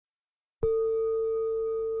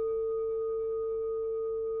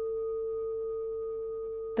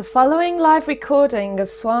The following live recording of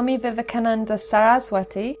Swami Vivekananda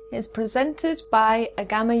Saraswati is presented by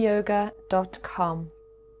agamayoga.com.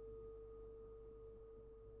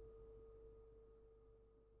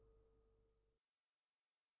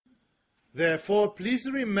 Therefore, please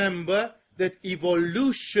remember that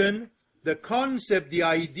evolution, the concept, the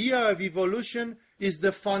idea of evolution, is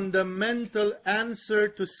the fundamental answer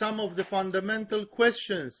to some of the fundamental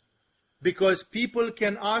questions. Because people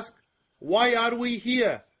can ask, why are we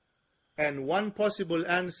here? And one possible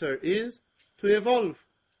answer is to evolve.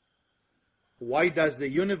 Why does the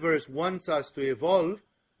universe want us to evolve?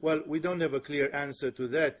 Well, we don't have a clear answer to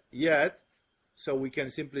that yet. So we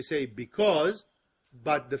can simply say because,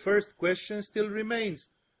 but the first question still remains.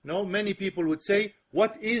 No, many people would say,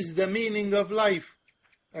 what is the meaning of life?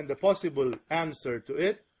 And the possible answer to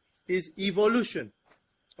it is evolution.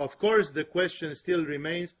 Of course, the question still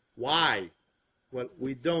remains, why? Well,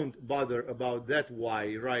 we don't bother about that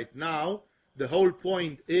why right now. The whole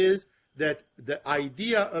point is that the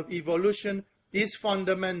idea of evolution is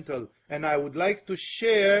fundamental. And I would like to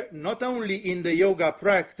share, not only in the yoga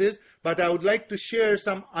practice, but I would like to share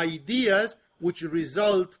some ideas which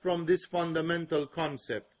result from this fundamental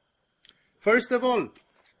concept. First of all,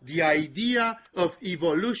 the idea of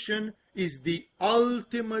evolution is the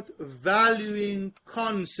ultimate valuing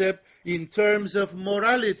concept in terms of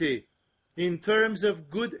morality, in terms of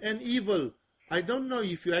good and evil. I don't know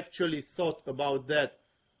if you actually thought about that,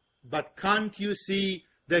 but can't you see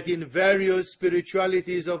that in various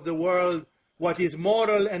spiritualities of the world, what is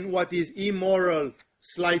moral and what is immoral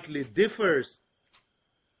slightly differs?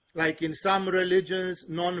 Like in some religions,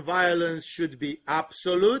 non-violence should be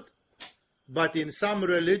absolute, but in some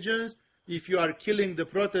religions, if you are killing the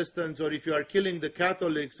Protestants or if you are killing the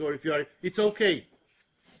Catholics or it's okay.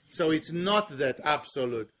 So it's not that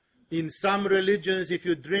absolute. In some religions, if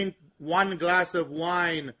you drink one glass of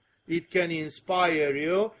wine, it can inspire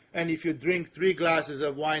you. And if you drink 3 glasses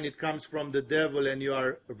of wine, it comes from the devil and you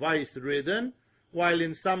are vice-ridden. While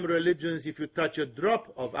in some religions, if you touch a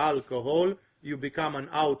drop of alcohol, you become an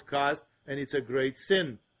outcast and it's a great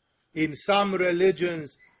sin. In some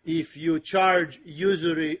religions, if you charge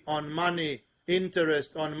usury on money,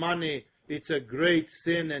 interest on money, it's a great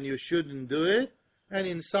sin and you shouldn't do it. And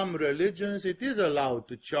in some religions, it is allowed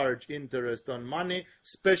to charge interest on money,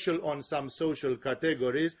 special on some social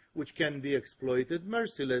categories, which can be exploited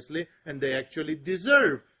mercilessly, and they actually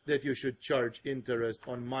deserve that you should charge interest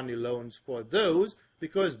on money loans for those,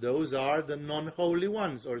 because those are the non-holy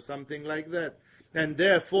ones, or something like that. And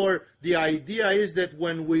therefore, the idea is that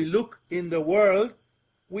when we look in the world,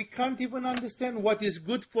 we can't even understand what is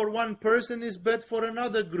good for one person is bad for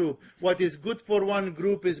another group. What is good for one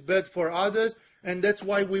group is bad for others. And that's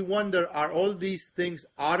why we wonder, are all these things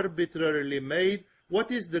arbitrarily made?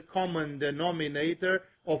 What is the common denominator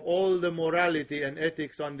of all the morality and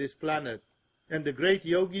ethics on this planet? And the great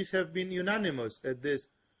yogis have been unanimous at this.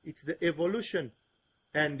 It's the evolution.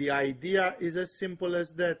 And the idea is as simple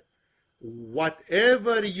as that.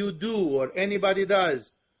 Whatever you do or anybody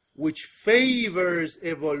does which favors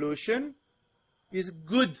evolution is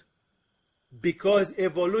good, because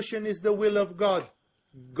evolution is the will of God.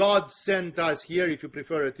 God sent us here, if you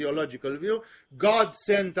prefer a theological view, God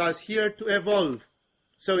sent us here to evolve.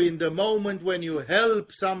 So in the moment when you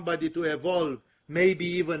help somebody to evolve, maybe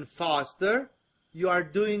even faster, you are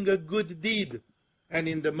doing a good deed. And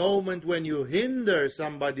in the moment when you hinder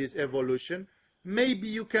somebody's evolution, maybe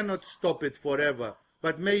you cannot stop it forever,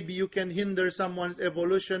 but maybe you can hinder someone's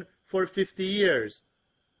evolution for 50 years.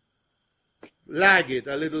 Lag it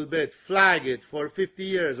a little bit, flag it for 50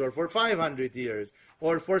 years or for 500 years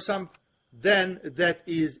or for some, then that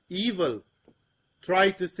is evil. Try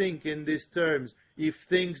to think in these terms if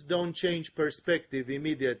things don't change perspective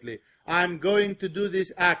immediately. I'm going to do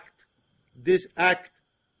this act. This act,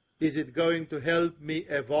 is it going to help me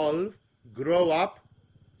evolve, grow up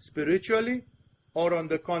spiritually? Or on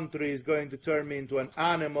the contrary, is going to turn me into an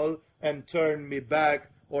animal and turn me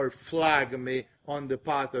back or flag me on the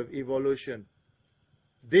path of evolution?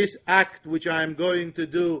 This act which I am going to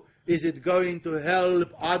do, is it going to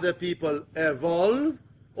help other people evolve?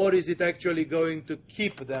 Or is it actually going to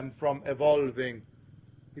keep them from evolving?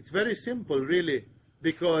 It's very simple, really.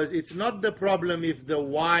 Because it's not the problem if the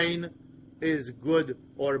wine is good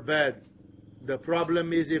or bad. The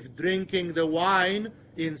problem is if drinking the wine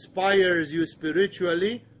inspires you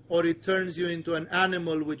spiritually, or it turns you into an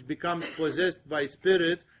animal which becomes possessed by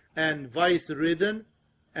spirits and vice-ridden,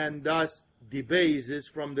 and thus debases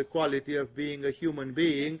from the quality of being a human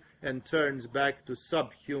being and turns back to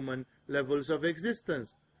subhuman levels of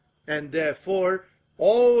existence. And therefore,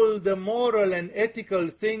 all the moral and ethical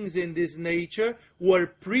things in this nature were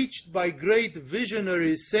preached by great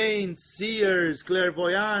visionaries, saints, seers,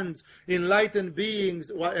 clairvoyants, enlightened beings,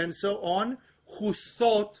 and so on, who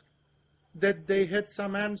thought that they had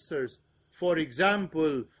some answers. For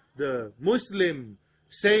example, the Muslim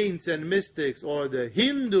saints and mystics or the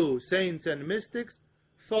Hindu saints and mystics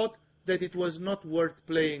thought that it was not worth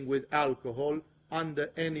playing with alcohol under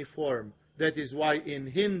any form. That is why in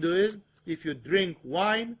Hinduism, if you drink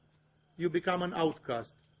wine, you become an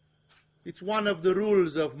outcast. It's one of the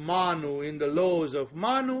rules of Manu, in the laws of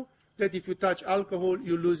Manu, that if you touch alcohol,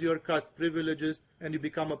 you lose your caste privileges and you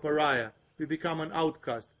become a pariah. You become an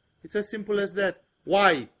outcast. It's as simple as that.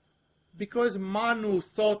 Why? Because Manu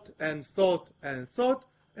thought and thought and thought,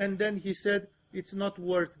 and then he said, it's not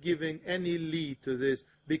worth giving any lead to this,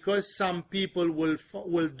 because some people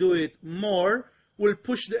will do it more, will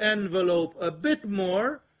push the envelope a bit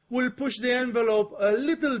more, will push the envelope a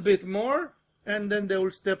little bit more, and then they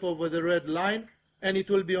will step over the red line, and it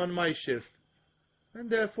will be on my shift. And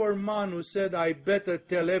therefore Manu said, I better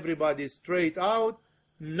tell everybody straight out,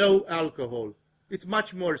 no alcohol. It's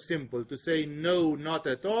much more simple to say no, not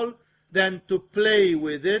at all, than to play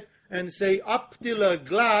with it and say up till a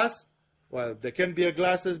glass. Well, there can be a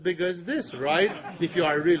glass as big as this, right? If you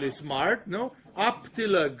are really smart, no? Up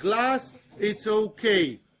till a glass, it's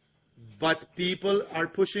okay. But people are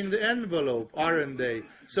pushing the envelope, aren't they?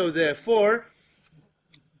 So therefore,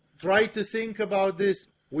 try to think about this.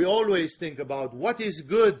 We always think about what is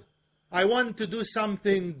good. I want to do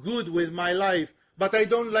something good with my life, but I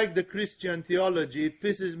don't like the Christian theology. It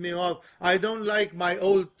pisses me off. I don't like my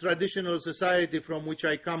old traditional society from which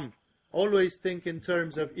I come. Always think in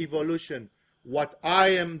terms of evolution. What I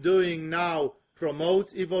am doing now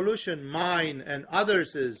promotes evolution, mine and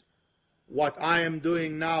others'. What I am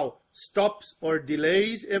doing now stops or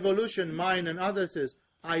delays evolution, mine and others'.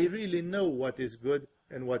 I really know what is good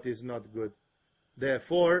and what is not good.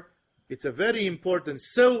 Therefore, it's a very important,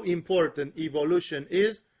 so important evolution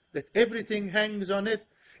is that everything hangs on it.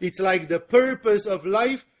 It's like the purpose of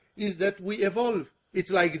life is that we evolve.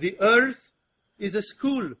 It's like the earth is a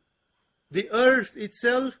school. The earth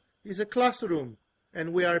itself is a classroom,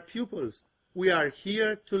 and we are pupils. We are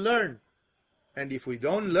here to learn. And if we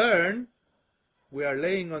don't learn, we are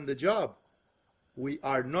laying on the job. We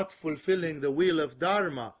are not fulfilling the wheel of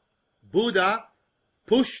Dharma. Buddha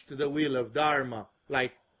pushed the wheel of Dharma,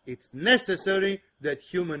 like it's necessary that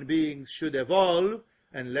human beings should evolve,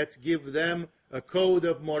 and let's give them a code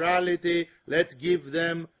of morality, let's give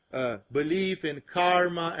them a belief in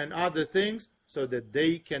karma and other things, so that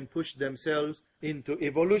they can push themselves into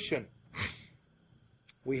evolution.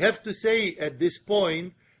 We have to say at this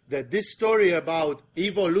point that this story about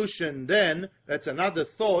evolution then, that's another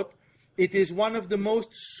thought, it is one of the most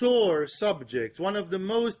sore subjects, one of the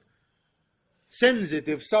most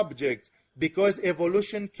sensitive subjects, because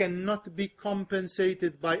evolution cannot be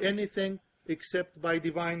compensated by anything except by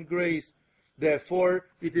divine grace. Therefore,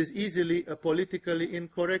 it is easily a politically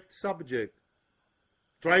incorrect subject.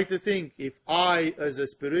 Try to think, if I, as a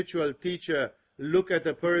spiritual teacher, look at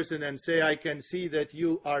a person and say, I can see that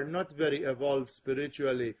you are not very evolved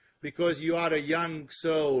spiritually, because you are a young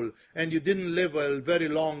soul, and you didn't live a very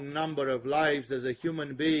long number of lives as a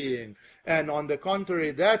human being. And on the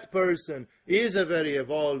contrary, that person is a very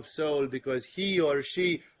evolved soul, because he or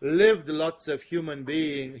she lived lots of human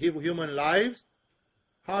lives.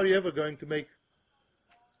 How are you ever going to make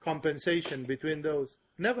compensation between those?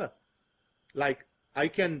 Never. Like, I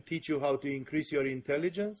can teach you how to increase your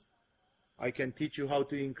intelligence. I can teach you how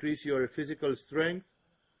to increase your physical strength.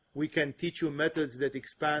 We can teach you methods that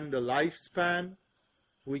expand the lifespan.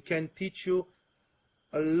 We can teach you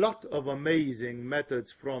a lot of amazing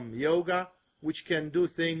methods from yoga, which can do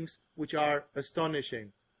things which are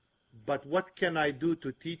astonishing. But what can I do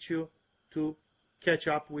to teach you to catch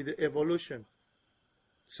up with the evolution?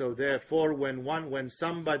 So therefore, when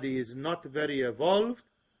somebody is not very evolved,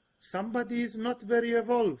 somebody is not very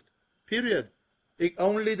evolved, period.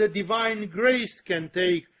 Only the divine grace can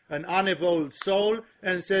take an unevolved soul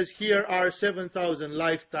and says, here are 7,000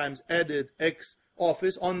 lifetimes added ex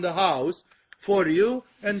office on the house for you,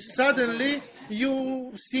 and suddenly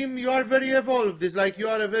you are very evolved. It's like you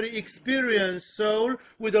are a very experienced soul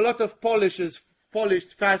with a lot of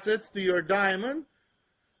polished facets to your diamond,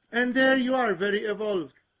 and there you are, very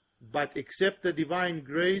evolved. But except the divine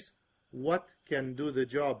grace, what can do the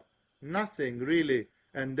job? Nothing, really.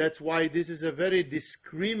 And that's why this is a very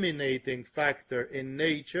discriminating factor in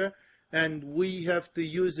nature, and we have to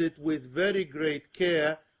use it with very great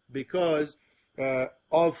care because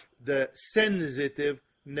of the sensitive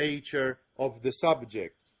nature of the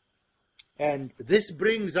subject. And this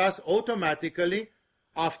brings us automatically,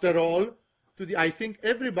 after all, to I think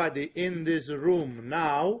everybody in this room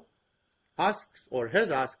now asks, or has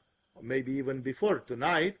asked, or maybe even before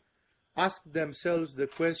tonight, asked themselves the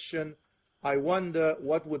question, I wonder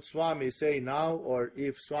what would Swami say now, or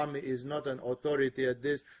if Swami is not an authority at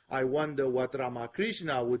this, I wonder what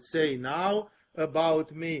Ramakrishna would say now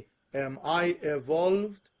about me. Am I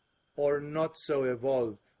evolved or not so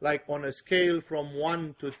evolved? Like on a scale from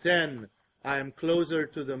 1 to 10, I am closer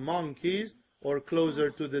to the monkeys or closer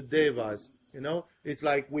to the devas. You know, it's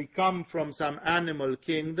like we come from some animal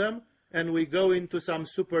kingdom and we go into some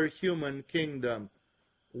superhuman kingdom.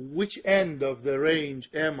 Which end of the range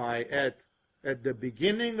am I at? At the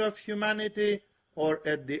beginning of humanity or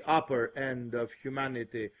at the upper end of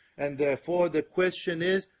humanity? And therefore the question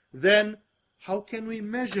is, then, how can we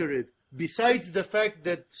measure it? Besides the fact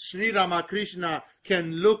that Sri Ramakrishna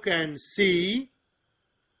can look and see,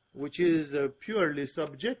 which is a purely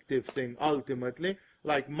subjective thing ultimately,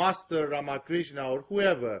 like Master Ramakrishna or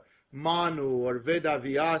whoever, Manu or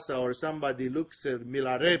Vedavyasa or somebody looks at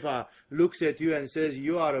Milarepa, looks at you and says,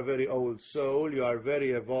 you are a very old soul, you are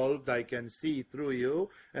very evolved, I can see through you,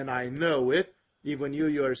 and I know it. Even you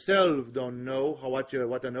yourself don't know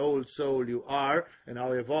what an old soul you are and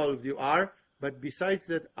how evolved you are. But besides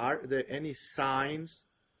that, are there any signs?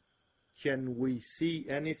 Can we see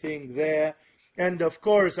anything there? And of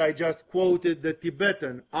course, I just quoted the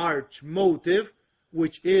Tibetan arch motive,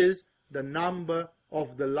 which is the number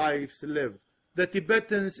of the lives lived. The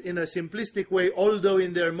Tibetans, in a simplistic way, although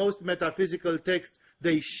in their most metaphysical texts,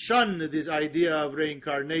 they shun this idea of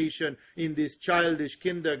reincarnation in this childish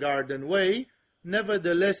kindergarten way,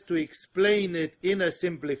 nevertheless, to explain it in a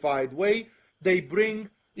simplified way, they bring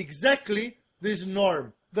exactly this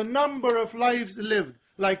norm, the number of lives lived.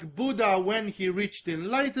 Like Buddha, when he reached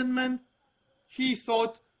enlightenment, he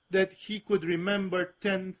thought that he could remember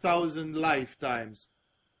 10,000 lifetimes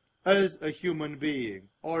as a human being,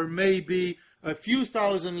 or maybe a few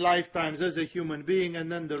thousand lifetimes as a human being,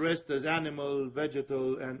 and then the rest as animal,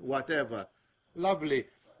 vegetal, and whatever. Lovely.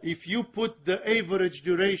 If you put the average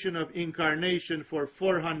duration of incarnation for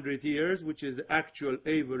 400 years, which is the actual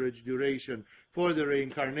average duration for the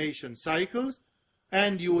reincarnation cycles,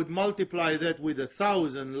 and you would multiply that with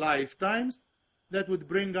 1,000 lifetimes, that would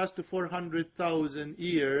bring us to 400,000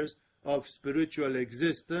 years of spiritual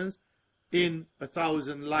existence in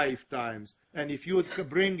 1,000 lifetimes. And if you would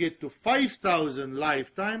bring it to 5,000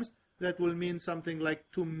 lifetimes, that will mean something like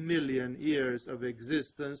 2 million years of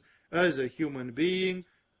existence as a human being,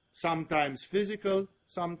 sometimes physical,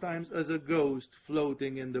 sometimes as a ghost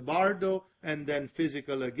floating in the bardo, and then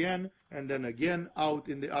physical again, and then again out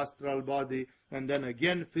in the astral body, and then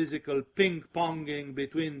again physical, ping-ponging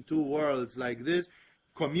between two worlds like this,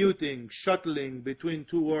 commuting, shuttling between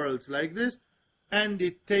two worlds like this, and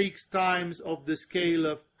it takes times of the scale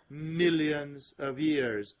of millions of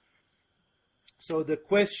years. So the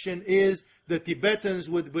question is, the Tibetans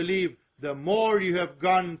would believe the more you have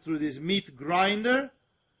gone through this meat grinder,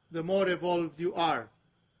 the more evolved you are.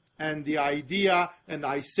 And the idea, and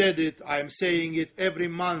I said it, I'm saying it every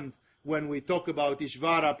month when we talk about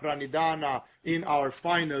Ishvara Pranidhana in our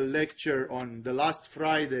final lecture on the last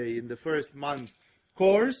Friday in the first month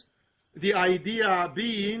course, the idea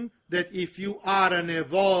being that if you are an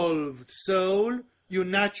evolved soul, you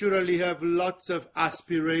naturally have lots of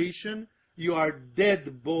aspiration, you are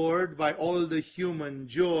dead bored by all the human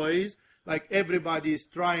joys, like everybody is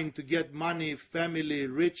trying to get money, family,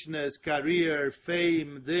 richness, career,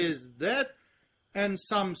 fame, this, that, and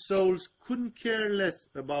some souls couldn't care less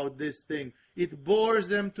about this thing. It bores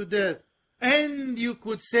them to death. And you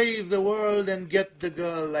could save the world and get the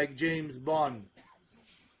girl like James Bond.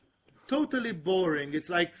 Totally boring. It's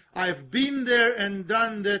like, I've been there and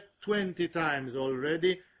done that 20 times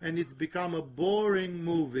already, and it's become a boring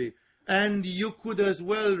movie. And you could as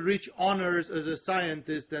well reach honors as a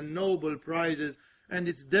scientist and Nobel Prizes, and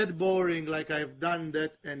it's dead boring, like I've done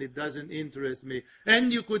that and it doesn't interest me.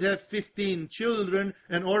 And you could have 15 children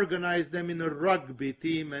and organize them in a rugby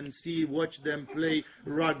team and watch them play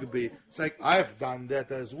rugby. It's like, I've done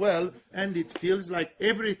that as well, and it feels like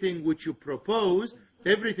everything which you propose,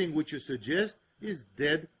 everything which you suggest is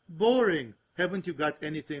dead boring. Haven't you got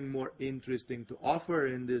anything more interesting to offer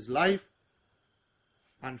in this life?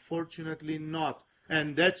 Unfortunately not.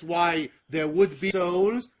 And that's why there would be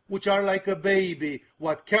souls which are like a baby.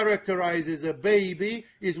 What characterizes a baby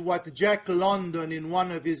is what Jack London in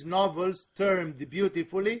one of his novels termed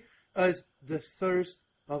beautifully as the thirst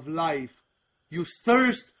of life. You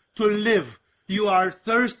thirst to live. You are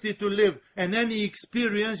thirsty to live, and any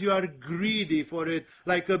experience, you are greedy for it.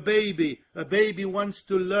 Like a baby. A baby wants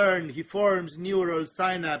to learn. He forms neural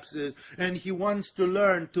synapses, and he wants to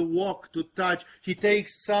learn to walk, to touch. He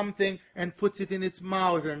takes something and puts it in its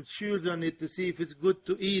mouth and chews on it to see if it's good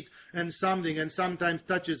to eat, and something, and sometimes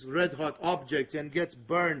touches red-hot objects and gets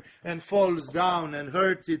burned and falls down and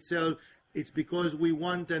hurts itself. It's because we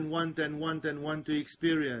want and want and want and want to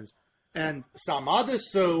experience. And some other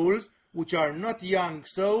souls, which are not young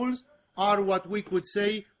souls, are what we could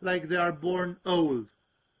say like they are born old.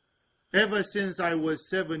 Ever since I was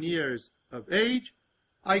 7 years of age,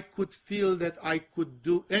 I could feel that I could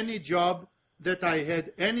do any job, that I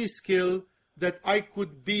had any skill, that I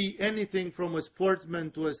could be anything from a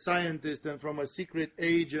sportsman to a scientist and from a secret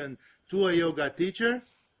agent to a yoga teacher,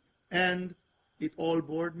 and it all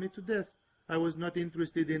bored me to death. I was not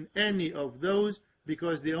interested in any of those,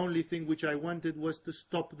 because the only thing which I wanted was to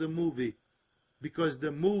stop the movie. Because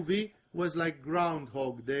the movie was like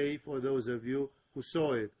Groundhog Day, for those of you who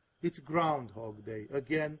saw it. It's Groundhog Day,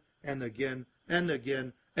 again and again and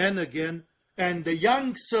again and again. And the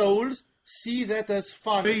young souls see that as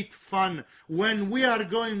fun, great fun. When we are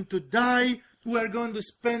going to die, we are going to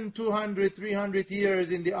spend 200, 300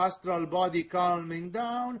 years in the astral body calming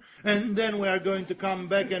down, and then we are going to come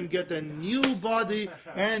back and get a new body,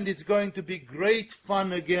 and it's going to be great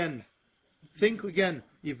fun again. Think again,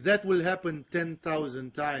 if that will happen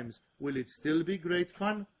 10,000 times, will it still be great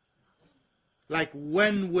fun? Like,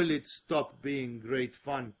 when will it stop being great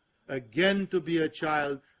fun? Again to be a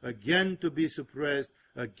child, again to be suppressed,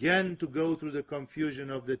 again to go through the confusion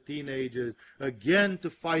of the teenagers, again to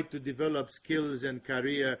fight to develop skills and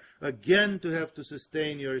career, again to have to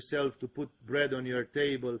sustain yourself, to put bread on your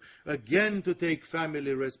table, again to take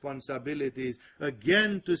family responsibilities,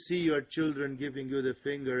 again to see your children giving you the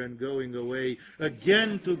finger and going away,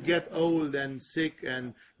 again to get old and sick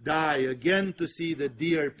and die, again to see the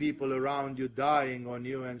dear people around you dying on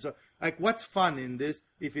you. And so, like, what's fun in this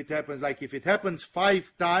if it happens? Like, if it happens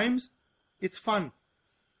 5 times, it's fun.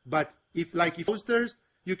 But if coasters,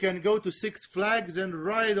 you can go to Six Flags and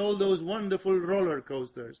ride all those wonderful roller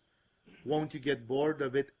coasters. Won't you get bored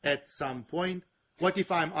of it at some point? What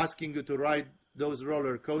if I'm asking you to ride those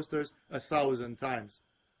roller coasters 1,000 times?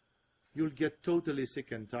 You'll get totally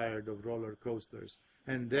sick and tired of roller coasters.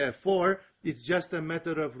 And therefore, it's just a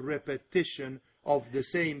matter of repetition of the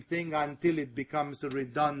same thing until it becomes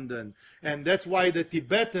redundant. And that's why the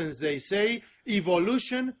Tibetans, they say,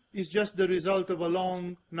 evolution is just the result of a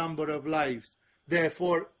long number of lives.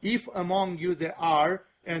 Therefore, if among you there are,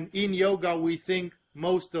 and in yoga we think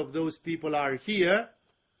most of those people are here,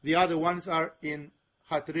 the other ones are in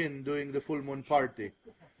Hatrin doing the full moon party.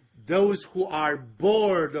 Those who are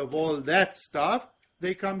bored of all that stuff,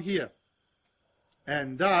 they come here.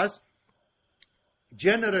 And thus,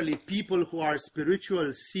 generally, people who are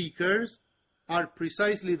spiritual seekers are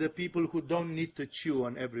precisely the people who don't need to chew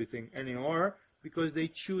on everything anymore, because they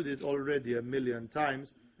chewed it already 1,000,000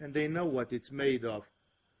 times and they know what it's made of.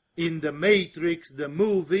 In The Matrix, the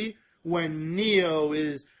movie, when Neo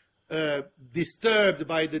is disturbed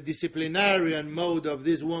by the disciplinarian mode of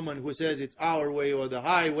this woman who says it's our way or the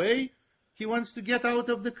highway, he wants to get out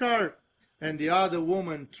of the car. And the other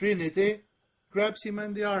woman, Trinity, grabs him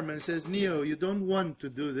on the arm and says, Neo, you don't want to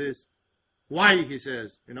do this. Why, he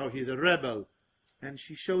says, he's a rebel. And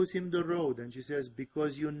she shows him the road, and she says,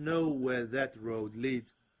 because you know where that road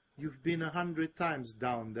leads. You've been 100 times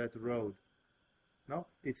down that road. No?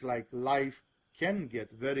 It's like life can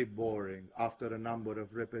get very boring after a number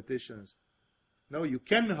of repetitions. No, you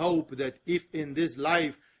can hope that if in this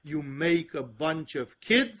life you make a bunch of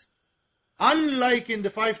kids, unlike in the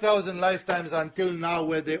 5,000 lifetimes until now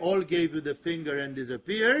where they all gave you the finger and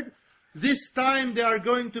disappeared, this time they are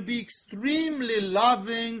going to be extremely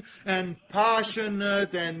loving and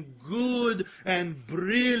passionate and good and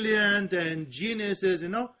brilliant and geniuses,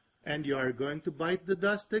 and you are going to bite the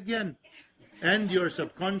dust again. And your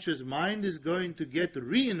subconscious mind is going to get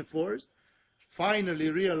reinforced,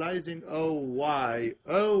 finally realizing, oh why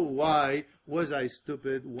was I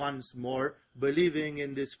stupid once more, believing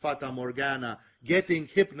in this Fata Morgana, getting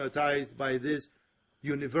hypnotized by this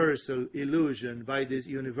universal illusion, by this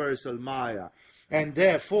universal Maya. And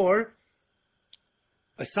therefore,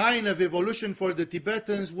 a sign of evolution for the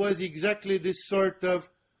Tibetans was exactly this sort of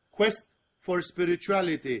quest for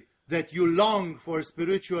spirituality, that you long for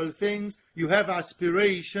spiritual things, you have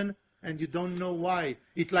aspiration, and you don't know why.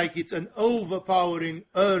 It's an overpowering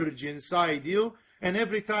urge inside you, and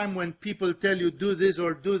every time when people tell you do this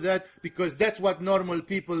or do that, because that's what normal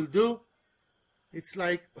people do, It's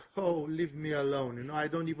like, oh, leave me alone. I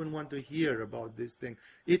don't even want to hear about this thing.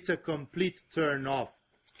 It's a complete turn off.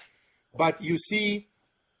 But you see,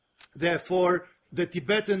 therefore, the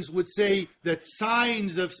Tibetans would say that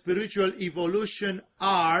signs of spiritual evolution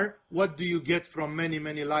are, what do you get from many,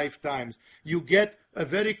 many lifetimes? You get a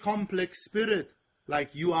very complex spirit.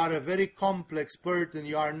 Like you are a very complex person.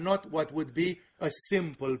 You are not what would be a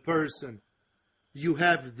simple person. You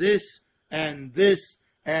have this and this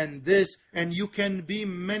and this, and you can be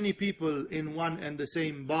many people in one and the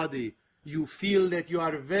same body. You feel that you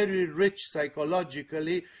are very rich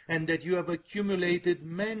psychologically and that you have accumulated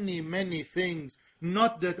many, many things.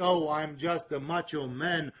 Not that, oh, I'm just a macho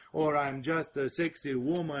man, or I'm just a sexy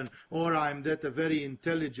woman, or I'm that a very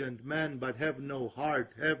intelligent man, but have no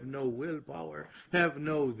heart, have no willpower, have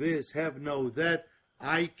no this, have no that.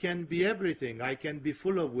 I can be everything. I can be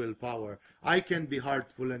full of willpower. I can be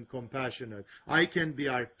heartful and compassionate. I can be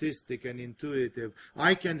artistic and intuitive.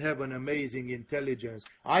 I can have an amazing intelligence.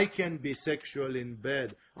 I can be sexual in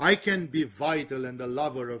bed. I can be vital and a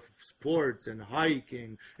lover of sports and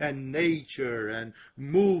hiking and nature and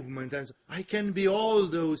movement. And I can be all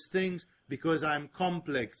those things because I'm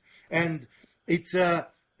complex. And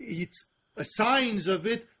signs of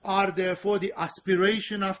it are therefore the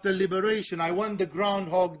aspiration after liberation. I want the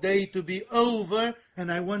Groundhog Day to be over,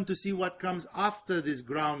 and I want to see what comes after this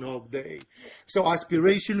Groundhog Day. So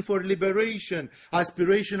aspiration for liberation,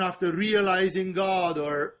 aspiration after realizing God,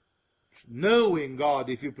 or knowing God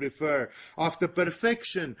if you prefer, after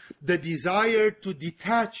perfection, the desire to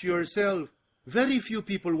detach yourself. Very few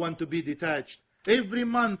people want to be detached. Every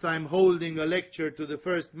month I'm holding a lecture to the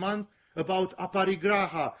first month about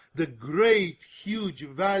aparigraha, the great, huge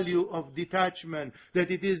value of detachment,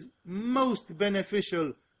 that it is most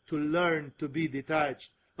beneficial to learn to be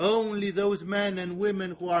detached. Only those men and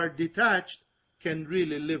women who are detached can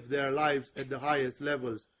really live their lives at the highest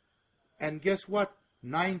levels. And guess what?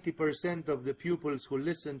 90% of the pupils who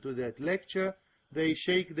listen to that lecture, they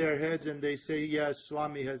shake their heads and they say, yes,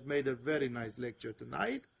 Swami has made a very nice lecture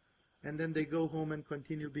tonight. And then they go home and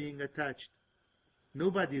continue being attached.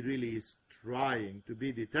 Nobody really is trying to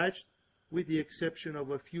be detached, with the exception of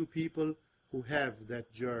a few people who have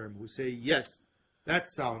that germ, who say, yes, that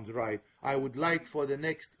sounds right. I would like for the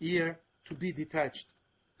next year to be detached,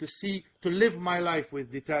 to live my life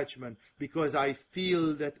with detachment, because I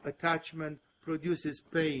feel that attachment produces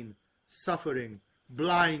pain, suffering,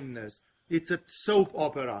 blindness. It's a soap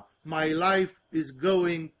opera. My life is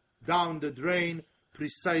going down the drain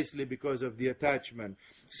precisely because of the attachment.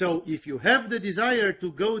 So if you have the desire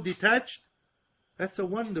to go detached, that's a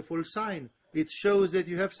wonderful sign. It shows that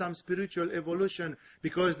you have some spiritual evolution,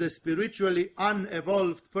 because the spiritually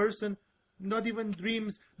unevolved person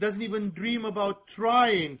doesn't even dream about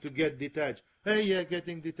trying to get detached. Hey, yeah,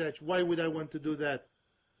 getting detached. Why would I want to do that?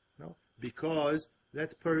 No, because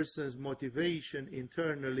that person's motivation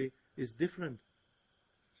internally is different.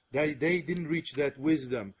 They didn't reach that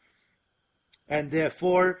wisdom. And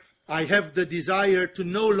therefore, I have the desire to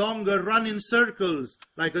no longer run in circles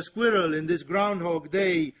like a squirrel in this Groundhog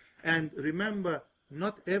Day. And remember,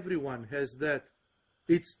 not everyone has that.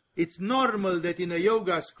 It's normal that in a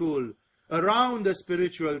yoga school, around a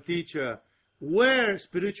spiritual teacher, where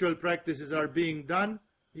spiritual practices are being done,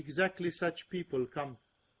 exactly such people come.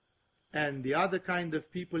 And the other kind of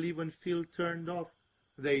people even feel turned off.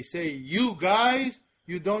 They say, you guys,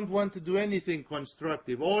 you don't want to do anything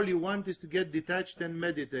constructive. All you want is to get detached and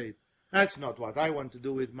meditate. That's not what I want to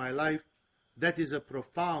do with my life. That is a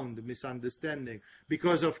profound misunderstanding.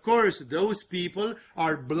 Because, of course, those people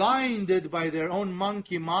are blinded by their own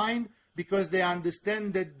monkey mind, because they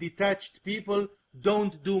understand that detached people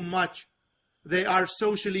don't do much. They are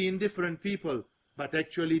socially indifferent people. But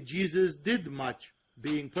actually, Jesus did much,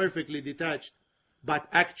 being perfectly detached. But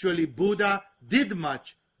actually, Buddha did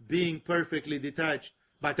much, being perfectly detached.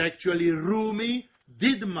 But actually, Rumi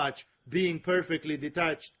did much, being perfectly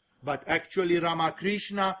detached. But actually,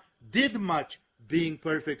 Ramakrishna did much, being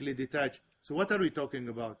perfectly detached. So what are we talking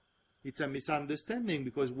about? It's a misunderstanding,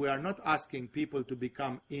 because we are not asking people to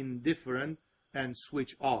become indifferent and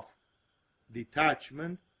switch off.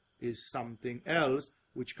 Detachment is something else,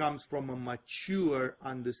 which comes from a mature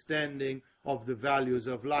understanding of the values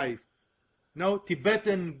of life. Now,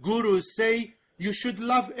 Tibetan gurus say you should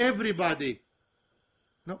love everybody.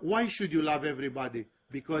 Now, why should you love everybody?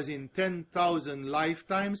 Because in 10,000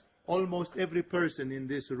 lifetimes, almost every person in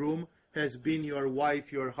this room has been your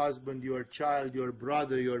wife, your husband, your child, your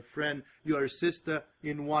brother, your friend, your sister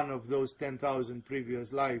in one of those 10,000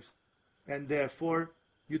 previous lives. And therefore,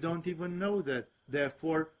 you don't even know that.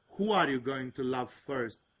 Therefore, who are you going to love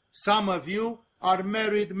first? Some of you are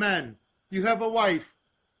married men. You have a wife.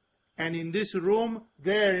 And in this room,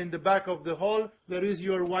 there in the back of the hall, there is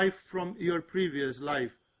your wife from your previous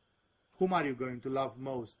life. Whom are you going to love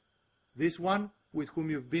most? This one with whom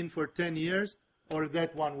you've been for 10 years, or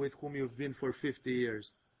that one with whom you've been for 50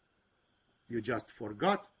 years? You just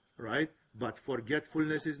forgot, right? But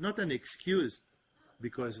forgetfulness is not an excuse,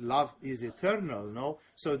 because love is eternal, no?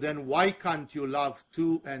 So then why can't you love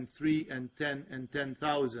 2 and 3 and 10 and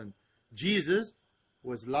 10,000? Jesus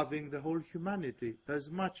was loving the whole humanity as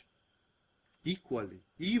much, equally,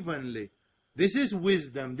 evenly. This is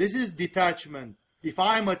wisdom. This is detachment. If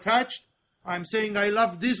I'm attached, I'm saying I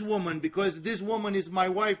love this woman because this woman is my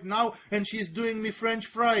wife now and she's doing me French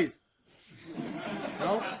fries.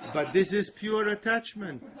 No? But this is pure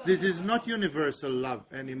attachment. This is not universal love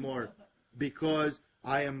anymore, because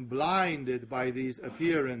I am blinded by these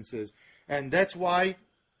appearances. And that's why,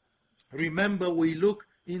 remember, we look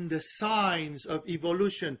in the signs of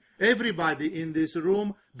evolution. Everybody in this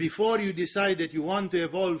room, before you decide that you want to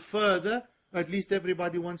evolve further, at least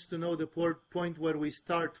everybody wants to know the point where we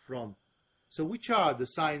start from. So which are the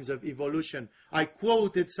signs of evolution? I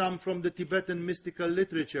quoted some from the Tibetan mystical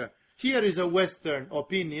literature. Here is a Western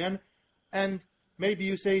opinion, and maybe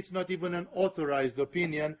you say it's not even an authorized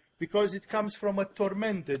opinion, because it comes from a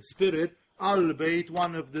tormented spirit, albeit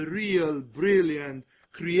one of the real brilliant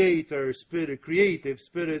creative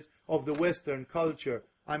spirits of the Western culture.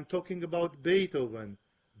 I'm talking about Beethoven.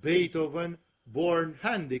 Beethoven, born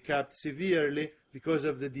handicapped severely because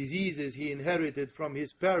of the diseases he inherited from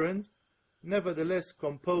his parents, nevertheless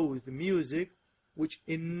composed music which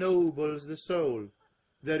ennobles the soul.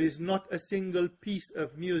 There is not a single piece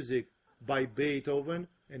of music by Beethoven,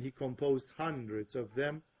 and he composed hundreds of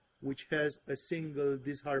them, which has a single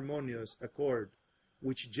disharmonious accord,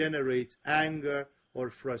 which generates anger or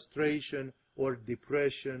frustration or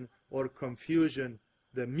depression or confusion.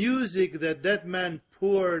 The music that that man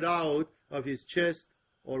poured out of his chest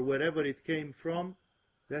or wherever it came from,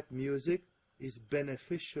 that music is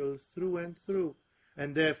beneficial through and through.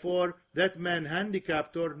 And therefore, that man,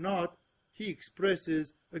 handicapped or not, he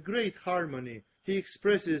expresses a great harmony. He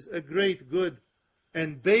expresses a great good.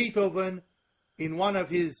 And Beethoven, in one of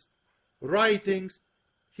his writings,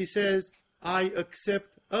 he says, I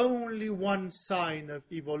accept only one sign of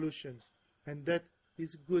evolution, and that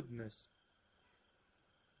is goodness.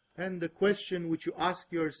 And the question which you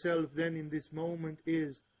ask yourself then in this moment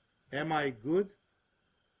is, am I good?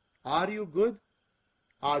 Are you good?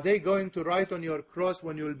 Are they going to write on your cross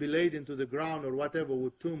when you will be laid into the ground, or whatever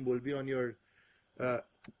tomb will be on your,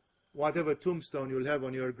 whatever tombstone you'll have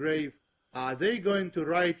on your grave, are they going to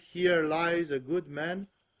write, here lies a good man,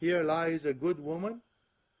 here lies a good woman?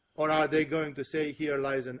 Or are they going to say, here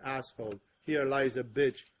lies an asshole, here lies a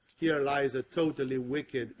bitch, here lies a totally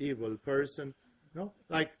wicked, evil person? No?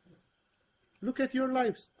 Like, look at your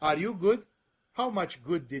lives. Are you good? How much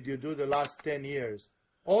good did you do the last 10 years?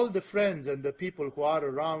 All the friends and the people who are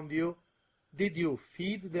around you, did you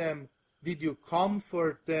feed them? Did you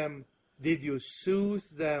comfort them? Did you soothe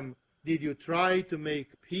them? Did you try to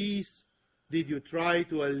make peace? Did you try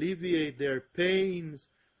to alleviate their pains?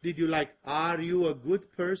 Did you are you a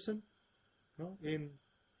good person? No? In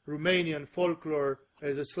Romanian folklore,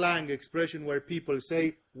 as a slang expression where people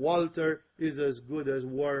say, Walter is as good as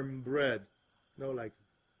warm bread. No, like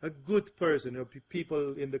a good person. You know,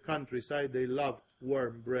 people in the countryside, they love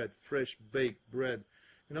warm bread, fresh baked bread,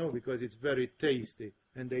 because it's very tasty.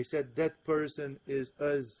 And they said that person is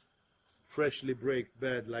as freshly baked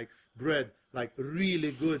bread, like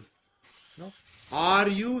really good. No? Are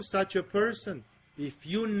you such a person? If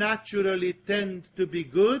you naturally tend to be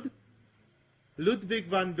good, Ludwig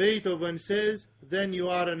van Beethoven says, then you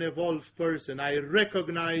are an evolved person. I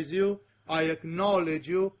recognize you, I acknowledge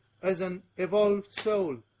you as an evolved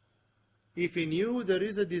soul. If in you there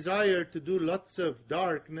is a desire to do lots of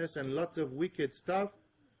darkness and lots of wicked stuff,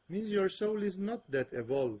 means your soul is not that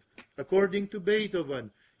evolved. According to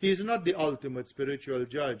Beethoven, he is not the ultimate spiritual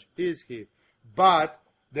judge, is he? But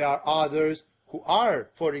there are others who are.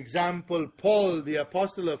 For example, Paul, the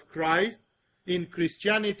apostle of Christ. In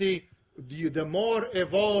Christianity, the more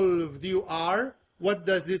evolved you are, what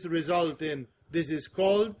does this result in? This is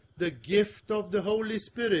called the gift of the Holy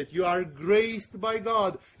Spirit. You are graced by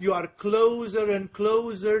God. You are closer and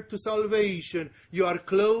closer to salvation. You are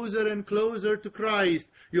closer and closer to Christ.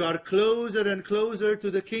 You are closer and closer to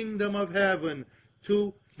the kingdom of heaven,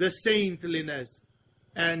 to the saintliness.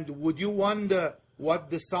 And would you wonder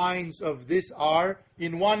what the signs of this are?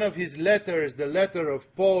 In one of his letters, the letter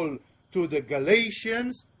of Paul to the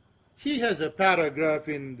Galatians, he has a paragraph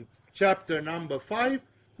in chapter number 5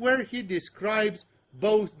 where he describes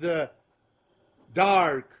both the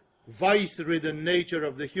dark vice-ridden nature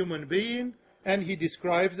of the human being, and he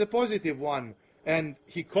describes the positive one. And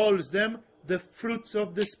he calls them the fruits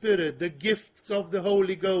of the Spirit, the gifts of the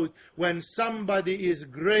Holy Ghost. When somebody is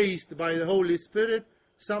graced by the Holy Spirit,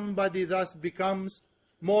 somebody thus becomes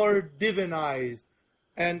more divinized.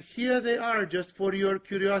 And here they are, just for your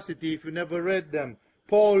curiosity, if you never read them.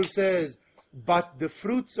 Paul says, but the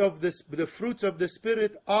fruits of the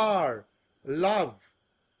Spirit are love,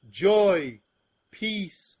 joy,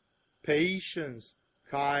 peace, patience,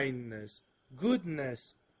 kindness,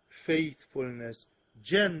 goodness, faithfulness,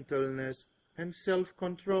 gentleness, and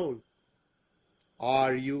self-control.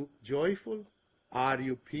 Are you joyful? Are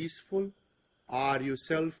you peaceful? Are you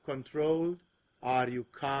self-controlled? Are you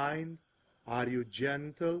kind? Are you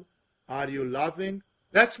gentle? Are you loving?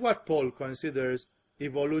 That's what Paul considers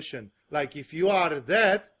evolution. Like if you are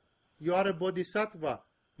that, you are a bodhisattva.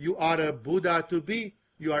 You are a Buddha to be.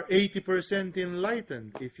 You are 80%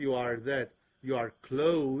 enlightened. If you are that, you are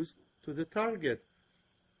close to the target.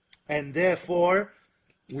 And therefore,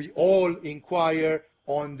 we all inquire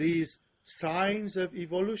on these signs of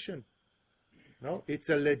evolution. No? It's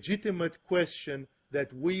a legitimate question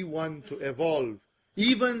that we want to evolve.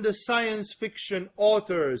 Even the science fiction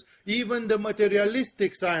authors, even the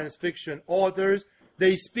materialistic science fiction authors,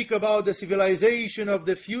 they speak about the civilization of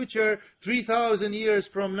the future 3,000 years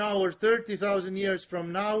from now or 30,000 years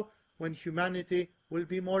from now, when humanity will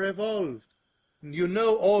be more evolved. You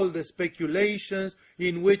know all the speculations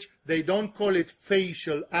in which they don't call it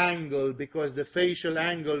facial angle, because the facial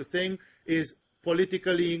angle thing is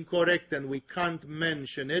politically incorrect and we can't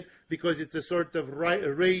mention it because it's a sort of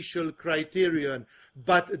racial criterion.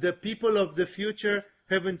 But the people of the future,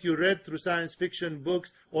 haven't you read through science fiction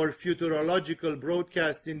books or futurological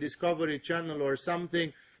broadcasts in Discovery Channel or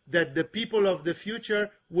something, that the people of the future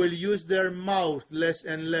will use their mouth less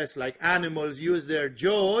and less, like animals use their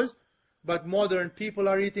jaws, but modern people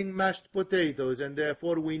are eating mashed potatoes, and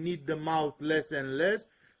therefore we need the mouth less and less.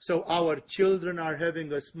 So our children are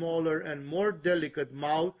having a smaller and more delicate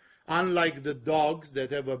mouth, unlike the dogs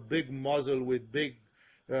that have a big muzzle with big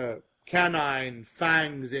canine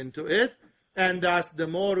fangs into it. And thus, the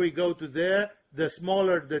more we go to there, the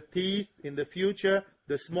smaller the teeth in the future,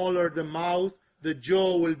 the smaller the mouth, the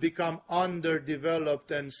jaw will become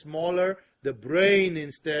underdeveloped and smaller. The brain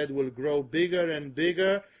instead will grow bigger and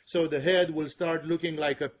bigger. So the head will start looking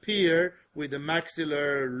like a pear with the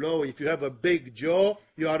maxillar low. If you have a big jaw,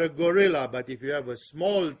 you are a gorilla. But if you have a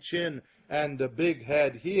small chin and a big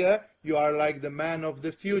head here, you are like the man of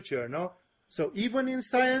the future, no? So even in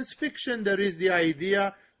science fiction, there is the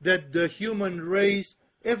idea that the human race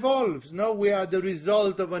evolves. No, we are the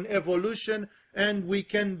result of an evolution, and we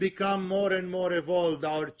can become more and more evolved.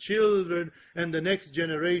 Our children and the next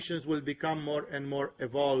generations will become more and more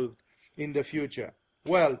evolved in the future.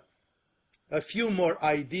 Well, a few more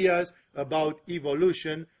ideas about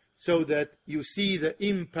evolution so that you see the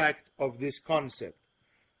impact of this concept.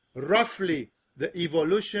 Roughly, the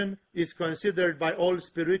evolution is considered by all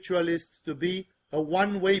spiritualists to be a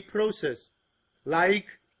one-way process. Like,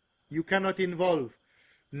 you cannot involve.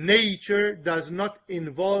 Nature does not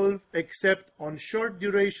involve except on short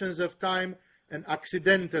durations of time and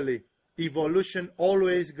accidentally. Evolution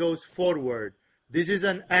always goes forward. This is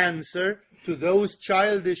an answer to those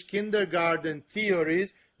childish kindergarten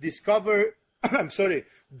theories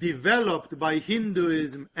developed by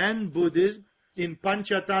Hinduism and Buddhism, in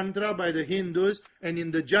Panchatantra by the Hindus, and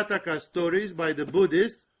in the Jataka stories by the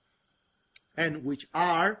Buddhists, and which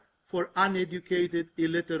are for uneducated,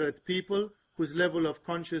 illiterate people whose level of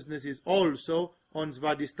consciousness is also on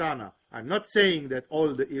Svadhisthana. I'm not saying that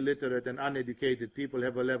all the illiterate and uneducated people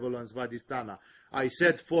have a level on Svadhisthana. I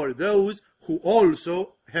said for those who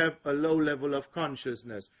also have a low level of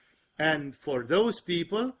consciousness. And for those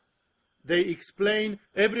people, they explain,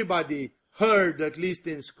 everybody heard, at least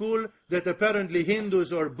in school, that apparently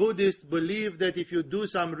Hindus or Buddhists believe that if you do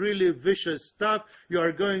some really vicious stuff, you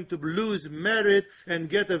are going to lose merit and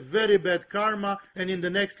get a very bad karma, and in the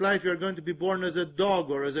next life you are going to be born as a dog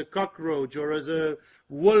or as a cockroach or as a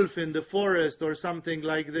wolf in the forest or something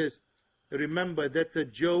like this. Remember, that's a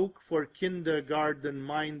joke for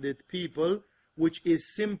kindergarten-minded people, which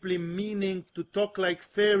is simply meaning to talk like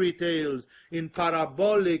fairy tales in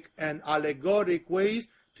parabolic and allegoric ways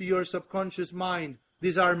to your subconscious mind.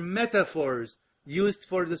 These are metaphors used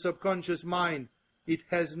for the subconscious mind. It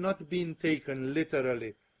has not been taken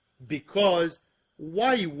literally. Because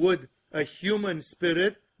why would a human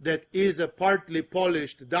spirit that is a partly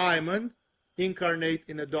polished diamond incarnate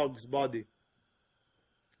in a dog's body?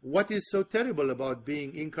 What is so terrible about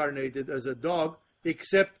being incarnated as a dog,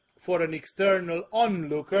 except for an external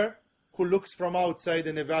onlooker who looks from outside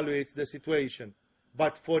and evaluates the situation.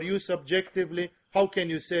 But for you subjectively, how can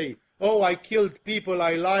you say, oh, I killed people,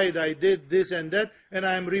 I lied, I did this and that, and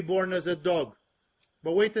I am reborn as a dog?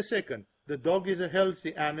 But wait a second. The dog is a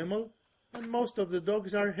healthy animal, and most of the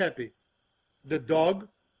dogs are happy. The dog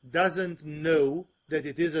doesn't know that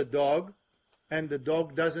it is a dog, and the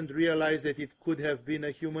dog doesn't realize that it could have been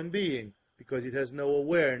a human being, because it has no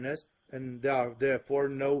awareness and therefore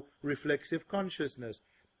no reflexive consciousness.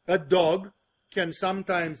 A dog can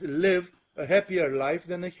sometimes live a happier life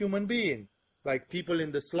than a human being. Like people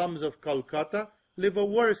in the slums of Calcutta live a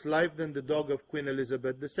worse life than the dog of Queen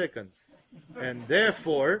Elizabeth II. And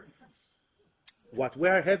therefore, what we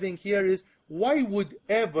are having here is, why would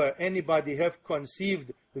ever anybody have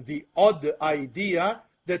conceived the odd idea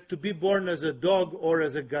that to be born as a dog or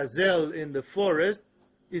as a gazelle in the forest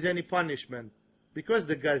is any punishment? Because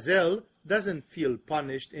the gazelle doesn't feel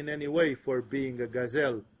punished in any way for being a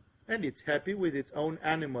gazelle. And it's happy with its own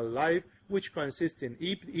animal life, which consists in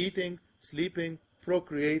eating, sleeping,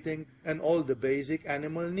 procreating, and all the basic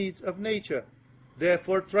animal needs of nature.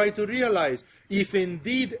 Therefore, try to realize, if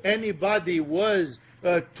indeed anybody was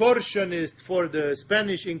a torsionist for the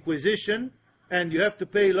Spanish Inquisition, and you have to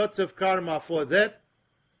pay lots of karma for that,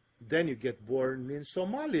 then you get born in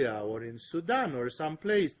Somalia or in Sudan or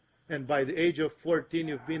someplace, and by the age of 14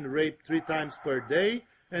 you've been raped 3 times per day,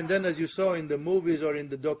 and then, as you saw in the movies or in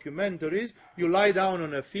the documentaries, you lie down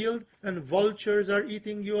on a field and vultures are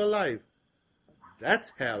eating you alive.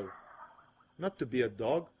 That's hell. Not to be a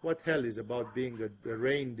dog. What hell is about being a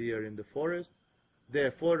reindeer in the forest?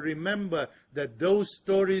 Therefore, remember that those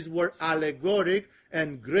stories were allegoric,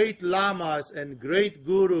 and great lamas and great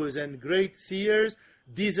gurus and great seers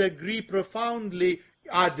disagree profoundly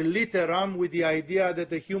ad literam with the idea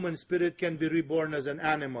that a human spirit can be reborn as an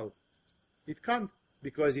animal. It can't,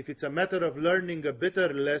 because if it's a matter of learning a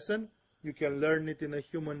bitter lesson, you can learn it in a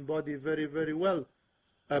human body very, very well.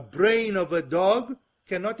 A brain of a dog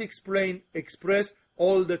cannot express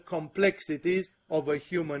all the complexities of a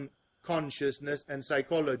human consciousness and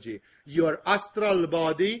psychology. Your astral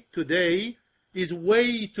body today is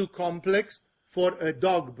way too complex for a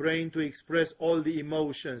dog brain to express all the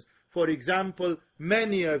emotions. For example,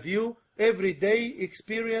 many of you every day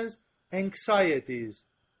experience anxieties,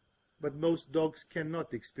 but most dogs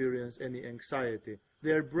cannot experience any anxiety.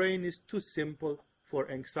 Their brain is too simple for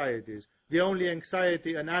anxieties. The only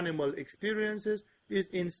anxiety an animal experiences is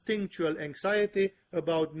instinctual anxiety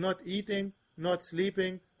about not eating, not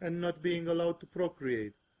sleeping, and not being allowed to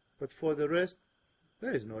procreate. But for the rest,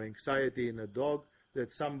 there is no anxiety in a dog that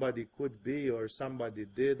somebody could be, or somebody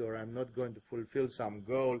did, or I'm not going to fulfill some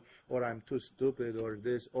goal, or I'm too stupid, or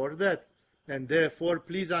this or that. And therefore,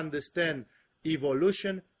 please understand,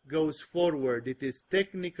 evolution goes forward. It is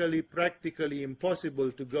technically, practically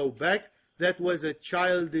impossible to go back. That was a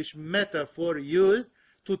childish metaphor used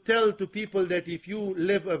to tell to people that if you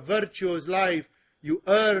live a virtuous life, you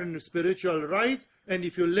earn spiritual rights, and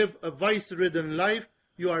if you live a vice-ridden life,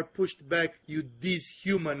 you are pushed back, you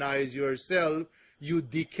dehumanize yourself, you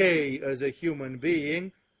decay as a human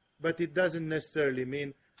being. But it doesn't necessarily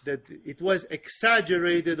mean that it was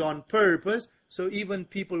exaggerated on purpose, so even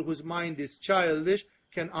people whose mind is childish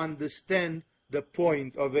can understand the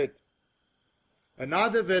point of it.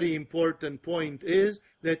 Another very important point is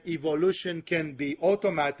that evolution can be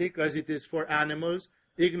automatic, as it is for animals,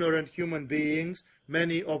 ignorant human beings,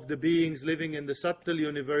 many of the beings living in the subtle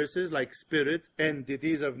universes like spirits,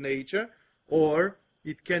 entities of nature, or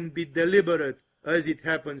it can be deliberate, as it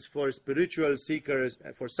happens for spiritual seekers,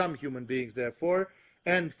 for some human beings therefore,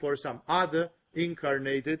 and for some other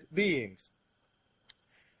incarnated beings.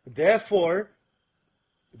 Therefore,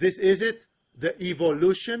 this is it. The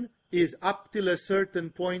evolution is up till a certain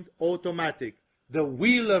point automatic. The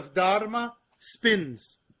wheel of Dharma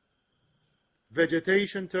spins.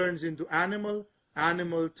 Vegetation turns into animal,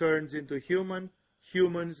 animal turns into human,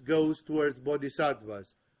 humans goes towards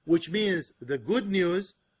bodhisattvas. Which means the good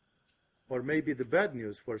news, or maybe the bad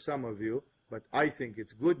news for some of you, but I think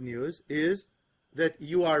it's good news, is that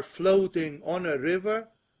you are floating on a river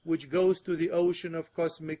which goes to the ocean of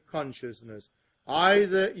cosmic consciousness.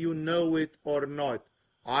 Either you know it or not,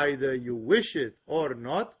 either you wish it or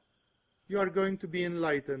not, you are going to be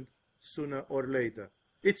enlightened sooner or later.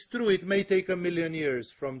 It's true, it may take 1,000,000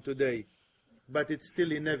 years from today, but it's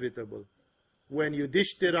still inevitable. When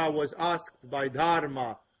Yudhishthira was asked by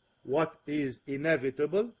Dharma what is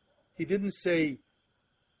inevitable, he didn't say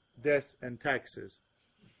death and taxes.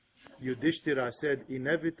 Yudhishthira said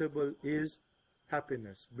inevitable is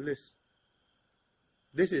happiness, bliss.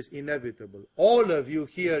 This is inevitable. All of you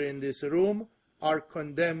here in this room are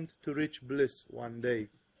condemned to reach bliss one day,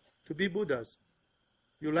 to be Buddhas.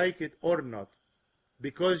 You like it or not.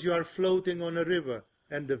 Because you are floating on a river,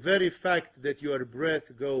 and the very fact that your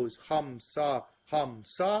breath goes hum sa,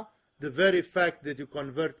 the very fact that you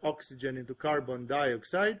convert oxygen into carbon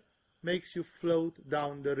dioxide makes you float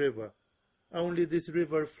down the river. Only this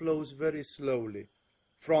river flows very slowly.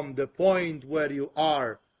 From the point where you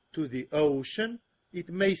are to the ocean, it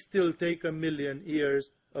may still take 1,000,000 years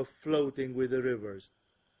of floating with the rivers.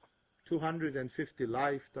 250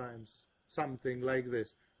 lifetimes, something like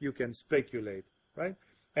this. You can speculate, right?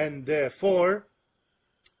 And therefore,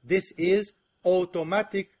 this is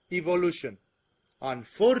automatic evolution.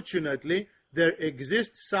 Unfortunately, there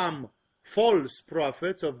exist some false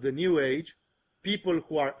prophets of the New Age, people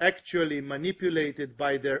who are actually manipulated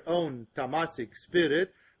by their own tamasic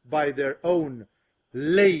spirit, by their own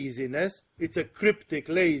laziness. It's a cryptic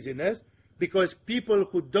laziness, because people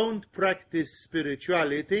who don't practice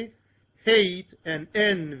spirituality hate and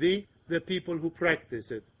envy the people who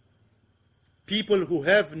practice it. People who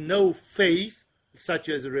have no faith, such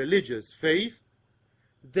as religious faith,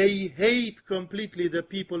 they hate completely the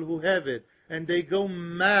people who have it, and they go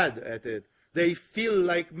mad at it. They feel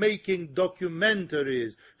like making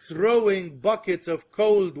documentaries, throwing buckets of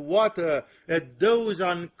cold water at those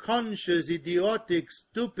unconscious, idiotic,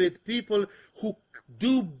 stupid people who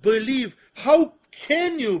do believe. How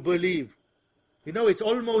can you believe? You know, it's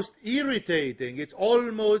almost irritating. It's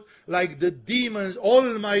almost like the demons,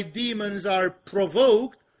 all my demons are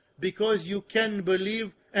provoked because you can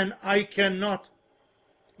believe and I cannot.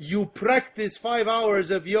 You practice 5 hours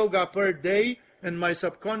of yoga per day, and my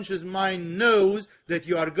subconscious mind knows that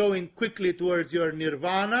you are going quickly towards your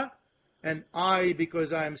nirvana, and I,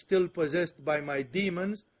 because I am still possessed by my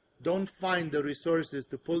demons, don't find the resources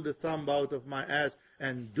to pull the thumb out of my ass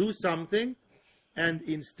and do something. And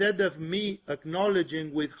instead of me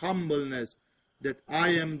acknowledging with humbleness that I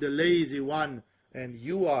am the lazy one and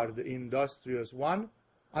you are the industrious one,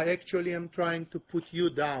 I actually am trying to put you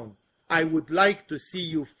down. I would like to see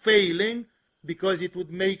you failing, because it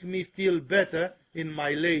would make me feel better in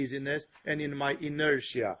my laziness and in my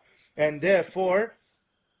inertia. And therefore,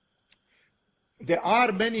 there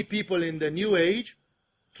are many people in the New Age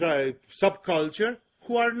subculture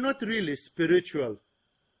who are not really spiritual.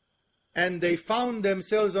 And they found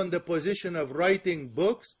themselves on the position of writing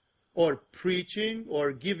books or preaching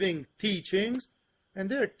or giving teachings. And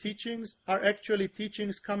their teachings are actually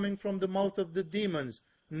teachings coming from the mouth of the demons,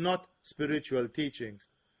 not spiritual teachings.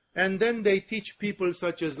 And then they teach people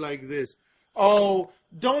such as like this: oh,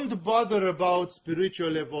 don't bother about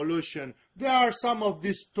spiritual evolution. There are some of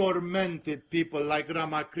these tormented people like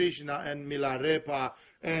Ramakrishna and Milarepa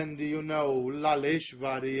and,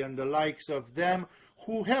 Laleshvari and the likes of them,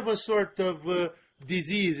 who have a sort of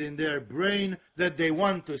disease in their brain that they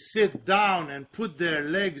want to sit down and put their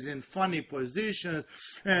legs in funny positions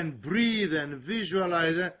and breathe and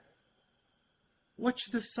visualize it.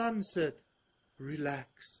 Watch the sunset.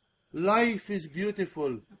 Relax. Life is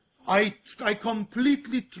beautiful. I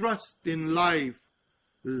completely trust in life.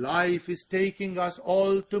 Life is taking us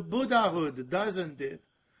all to Buddhahood, doesn't it?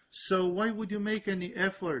 So why would you make any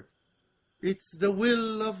effort? It's the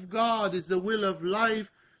will of God, it's the will of life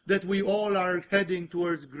that we all are heading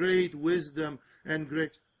towards great wisdom and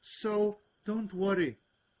great. So don't worry,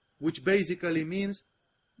 which basically means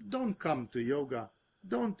don't come to yoga.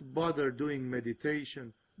 Don't bother doing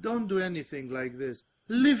meditation. Don't do anything like this.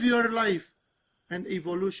 Live your life, and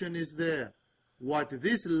evolution is there. What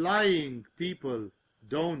these lying people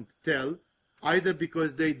don't tell, either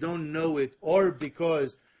because they don't know it or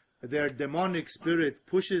because their demonic spirit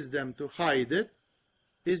pushes them to hide it,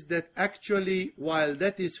 is that actually, while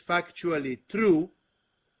that is factually true,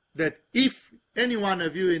 that if any one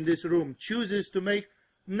of you in this room chooses to make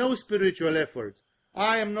no spiritual efforts,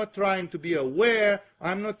 I am not trying to be aware,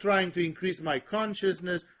 I'm not trying to increase my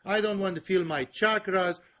consciousness, I don't want to feel my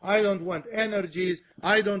chakras, I don't want energies,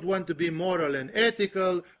 I don't want to be moral and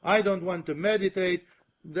ethical, I don't want to meditate,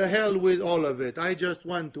 the hell with all of it. I just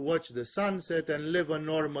want to watch the sunset and live a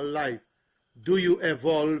normal life. Do you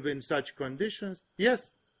evolve in such conditions? Yes,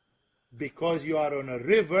 because you are on a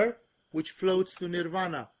river which floats to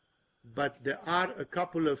nirvana. But there are a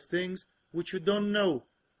couple of things which you don't know.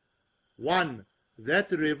 One,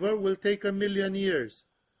 that river will take 1,000,000 years.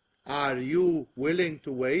 Are you willing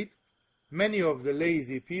to wait? Many of the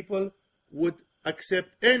lazy people would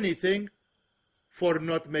accept anything for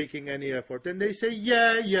not making any effort. And they say,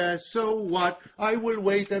 yeah, so what? I will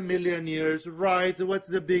wait 1,000,000 years, right? What's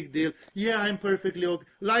the big deal? Yeah, I'm perfectly okay.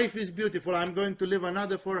 Life is beautiful. I'm going to live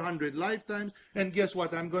another 400 lifetimes, and guess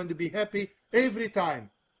what? I'm going to be happy every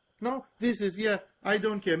time. No, this is, I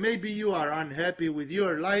don't care. Maybe you are unhappy with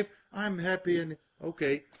your life. I'm happy, and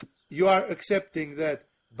okay, you are accepting that,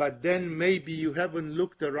 but then maybe you haven't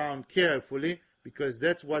looked around carefully, because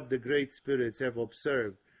that's what the great spirits have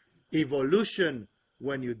observed. Evolution,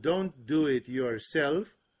 when you don't do it yourself,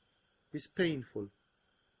 is painful.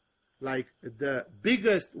 Like the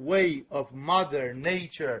biggest way of Mother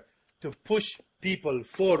Nature to push people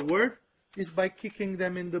forward is by kicking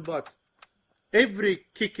them in the butt. Every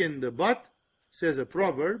kick in the butt, says a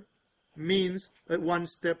proverb, means one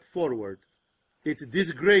step forward. It's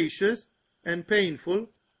disgracious and painful,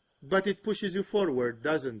 but it pushes you forward,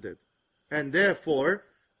 doesn't it? And therefore,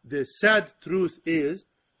 the sad truth is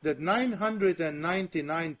that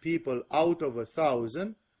 999 people out of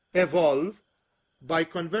 1,000 evolve by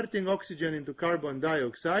converting oxygen into carbon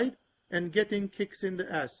dioxide and getting kicks in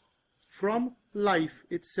the ass from life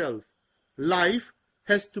itself. Life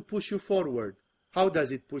has to push you forward. How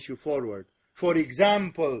does it push you forward? For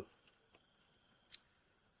example,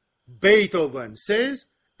 Beethoven says,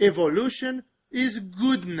 evolution is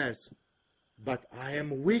goodness, but I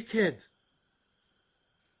am wicked.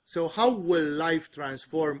 So how will life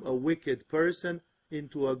transform a wicked person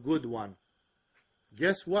into a good one?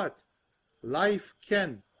 Guess what? Life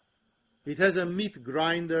can. It has a meat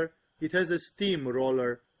grinder, it has a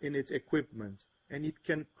steamroller in its equipment, and it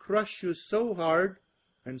can crush you so hard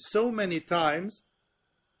and so many times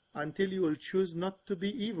until you will choose not to be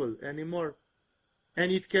evil anymore.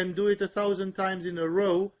 And it can do it 1,000 times in a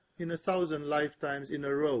row, in 1,000 lifetimes in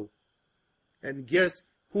a row. And guess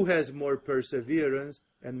who has more perseverance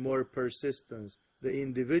and more persistence? The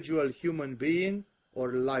individual human being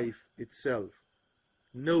or life itself?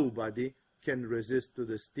 Nobody can resist to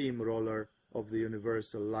the steamroller of the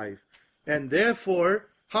universal life. And therefore,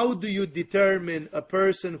 how do you determine a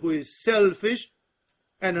person who is selfish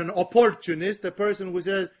and an opportunist, a person who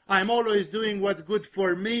says, I'm always doing what's good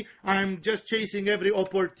for me, I'm just chasing every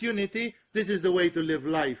opportunity, this is the way to live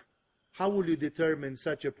life? How will you determine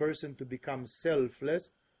such a person to become selfless,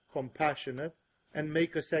 compassionate, and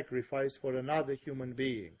make a sacrifice for another human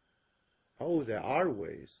being? Oh, there are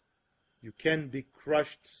ways. You can be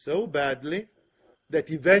crushed so badly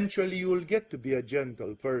that eventually you will get to be a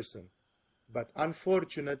gentle person. But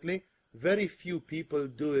unfortunately, very few people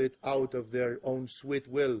do it out of their own sweet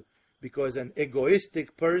will, because an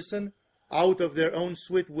egoistic person, out of their own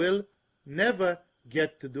sweet will, never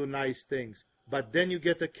get to do nice things. But then you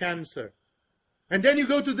get a cancer. And then you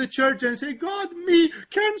go to the church and say, God, me,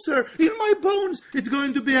 cancer in my bones. It's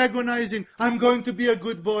going to be agonizing. I'm going to be a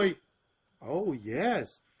good boy. Oh,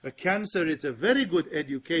 yes. A cancer is a very good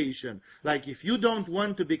education. Like if you don't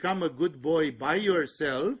want to become a good boy by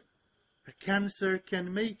yourself, a cancer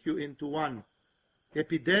can make you into one.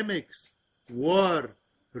 Epidemics, war,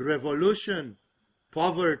 revolution,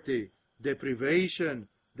 poverty, deprivation,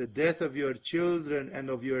 the death of your children and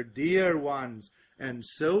of your dear ones, and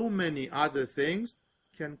so many other things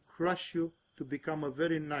can crush you to become a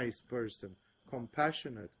very nice person,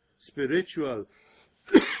 compassionate, spiritual.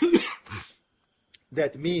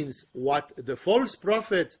 That means what the false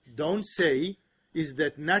prophets don't say is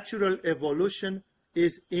that natural evolution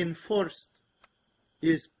is enforced,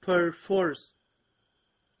 is perforce.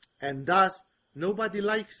 And thus, nobody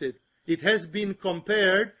likes it. It has been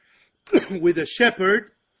compared with a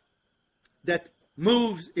shepherd that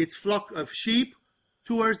moves its flock of sheep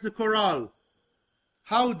towards the corral.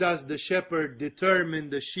 How does the shepherd determine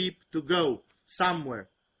the sheep to go somewhere?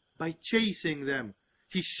 By chasing them.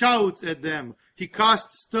 He shouts at them. He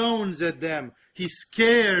casts stones at them. He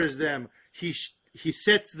scares them. He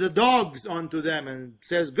sets the dogs onto them and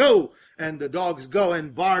says, go! And the dogs go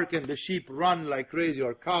and bark and the sheep run like crazy,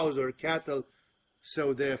 or cows or cattle.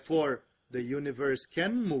 So therefore, the universe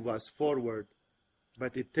can move us forward.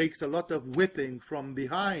 But it takes a lot of whipping from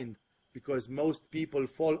behind, because most people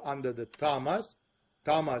fall under the tamas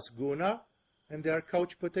guna, and they are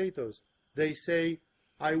couch potatoes. They say,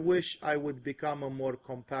 I wish I would become a more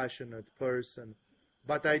compassionate person,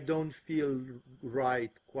 but I don't feel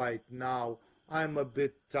right quite now. I'm a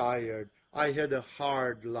bit tired. I had a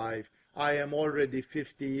hard life. I am already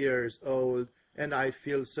 50 years old, and I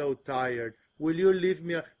feel so tired. Will you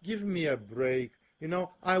give me a break? You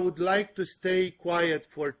know, I would like to stay quiet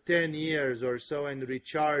for 10 years or so and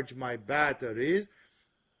recharge my batteries,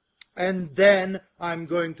 and then I'm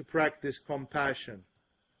going to practice compassion.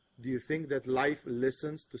 Do you think that life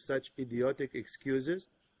listens to such idiotic excuses?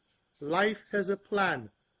 Life has a plan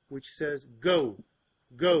which says, go,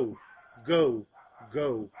 go, go,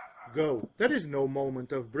 go, go. There is no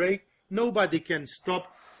moment of break. Nobody can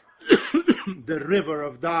stop the river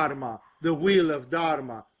of Dharma, the wheel of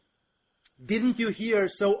Dharma. Didn't you hear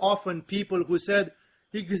so often people who said,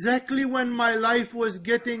 Exactly when my life was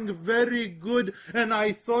getting very good and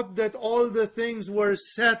I thought that all the things were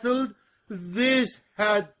settled, this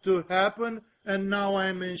had to happen and now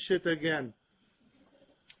I'm in shit again.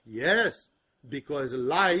 Yes, because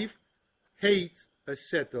life hates a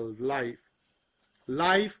settled life.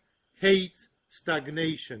 Life hates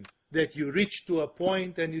stagnation. That you reach to a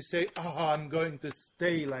point and you say, I'm going to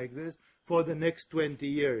stay like this for the next 20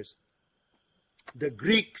 years. The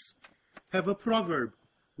Greeks have a proverb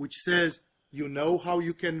which says, you know how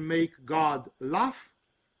you can make God laugh?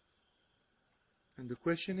 And the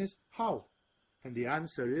question is, how? And the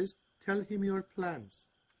answer is, tell him your plans.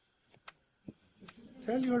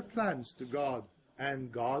 Tell your plans to God,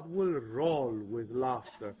 and God will roll with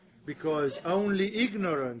laughter, because only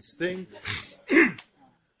ignorance thinks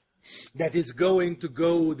that it's going to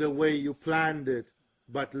go the way you planned it.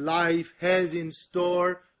 But life has in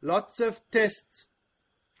store lots of tests.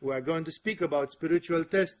 We are going to speak about spiritual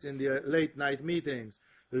tests in the late night meetings.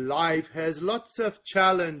 Life has lots of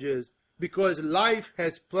challenges because life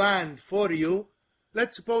has planned for you.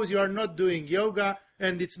 Let's suppose you are not doing yoga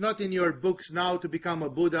and it's not in your books now to become a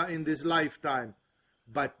Buddha in this lifetime.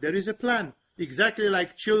 But there is a plan. Exactly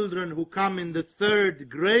like children who come in the 3rd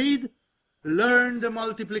grade learn the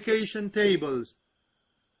multiplication tables.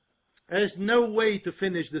 There's no way to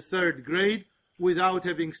finish the 3rd grade without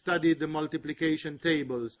having studied the multiplication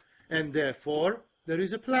tables. And therefore, there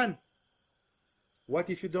is a plan. What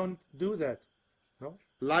if you don't do that? No?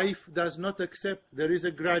 Life does not accept. There is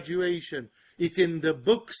a graduation. It's in the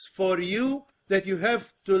books for you that you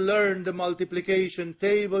have to learn the multiplication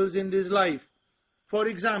tables in this life. For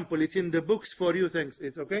example, it's in the books for you,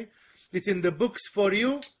 it's okay? It's in the books for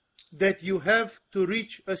you that you have to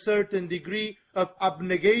reach a certain degree of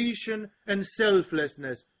abnegation and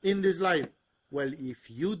selflessness in this life. Well, if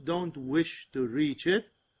you don't wish to reach it,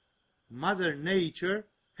 Mother Nature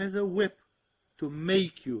has a whip to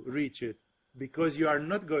make you reach it, because you are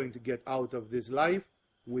not going to get out of this life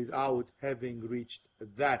without having reached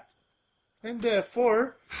that. And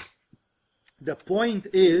therefore, the point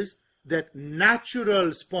is that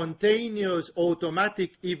natural, spontaneous,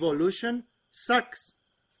 automatic evolution sucks,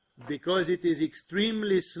 because it is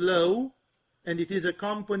extremely slow and it is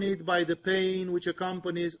accompanied by the pain which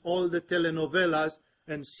accompanies all the telenovelas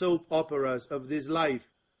and soap operas of this life.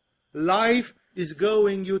 Life is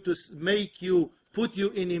going to make you, put you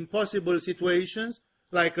in impossible situations,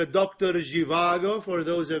 like a Dr. Zhivago, for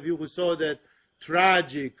those of you who saw that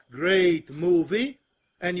tragic, great movie,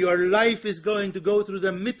 and your life is going to go through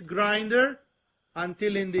the meat grinder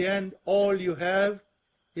until in the end all you have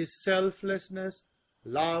is selflessness,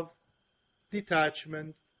 love,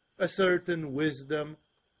 detachment, a certain wisdom,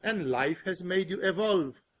 and life has made you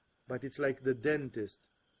evolve. But it's like the dentist.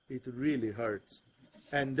 It really hurts.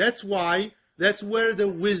 And that's where the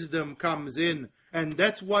wisdom comes in. And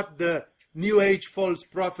that's what the New Age false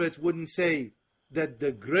prophets wouldn't say. That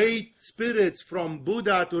the great spirits from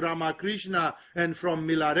Buddha to Ramakrishna and from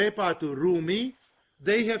Milarepa to Rumi,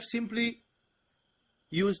 they have simply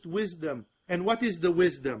used wisdom. And what is the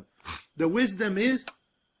wisdom? The wisdom is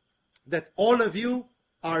that all of you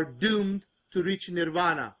are doomed to reach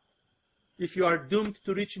nirvana. If you are doomed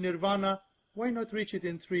to reach nirvana, why not reach it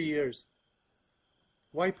in 3 years?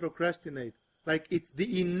 Why procrastinate? Like it's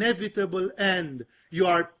the inevitable end. You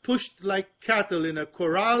are pushed like cattle in a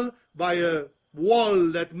corral by a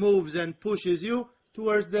wall that moves and pushes you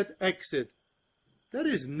towards that exit. There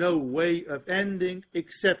is no way of ending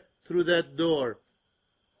except through that door.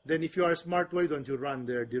 Then if you are smart, why don't you run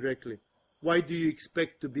there directly? Why do you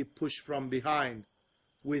expect to be pushed from behind?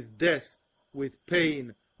 With death, with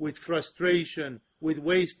pain, with frustration, with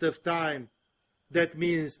waste of time. That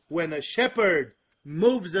means when a shepherd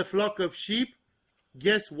moves a flock of sheep,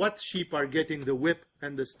 guess what sheep are getting the whip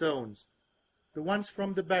and the stones? The ones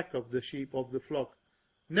from the back of the sheep of the flock.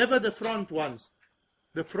 Never the front ones.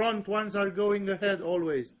 The front ones are going ahead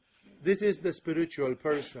always. This is the spiritual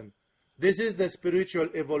person. This is the spiritual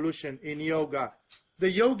evolution in yoga.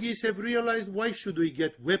 The yogis have realized, why should we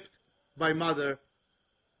get whipped by Mother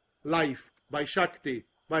Life, by Shakti,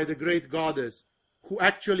 by the great goddess, who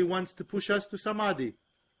actually wants to push us to samadhi?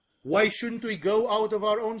 Why shouldn't we go out of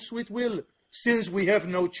our own sweet will, since we have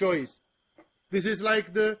no choice? This is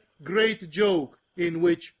like the great joke in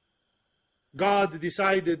which God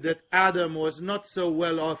decided that Adam was not so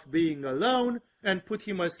well off being alone and put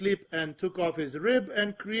him asleep and took off his rib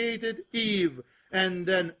and created Eve. And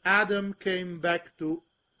then Adam came back to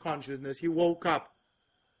consciousness. He woke up.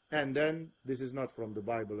 And then, this is not from the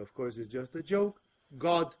Bible, of course, it's just a joke.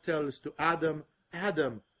 God tells to Adam,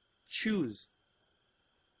 Adam, choose.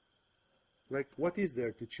 Like, what is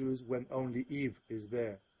there to choose when only Eve is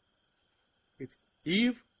there? It's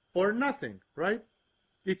Eve or nothing, right?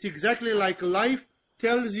 It's exactly like life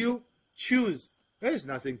tells you, choose. There's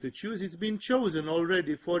nothing to choose. It's been chosen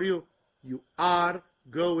already for you. You are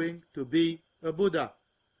going to be a Buddha.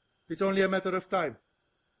 It's only a matter of time.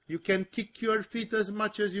 You can kick your feet as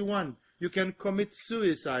much as you want. You can commit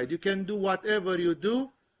suicide. You can do whatever you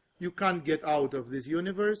do. You can't get out of this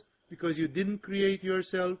universe because you didn't create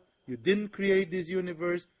yourself. You didn't create this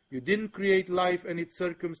universe. You didn't create life and its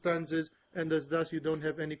circumstances, and as thus you don't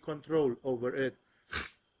have any control over it.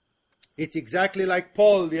 It's exactly like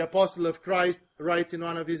Paul, the apostle of Christ, writes in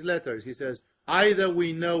one of his letters. He says, either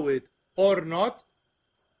we know it or not,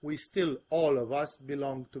 we still, all of us,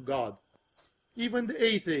 belong to God. Even the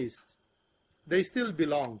atheists, they still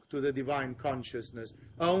belong to the divine consciousness,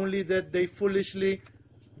 only that they foolishly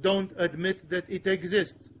don't admit that it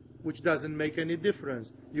exists, which doesn't make any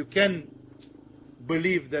difference. You can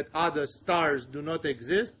believe that other stars do not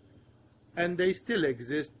exist, and they still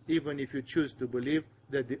exist, even if you choose to believe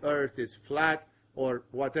that the earth is flat or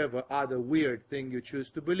whatever other weird thing you choose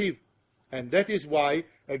to believe. And that is why,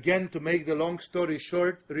 again, to make the long story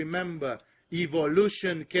short, remember,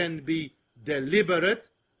 evolution can be deliberate,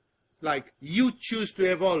 like you choose to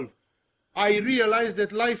evolve. I realize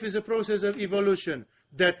that life is a process of evolution,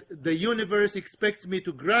 that the universe expects me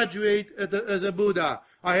to graduate as a Buddha.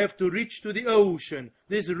 I have to reach to the ocean.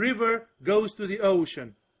 This river goes to the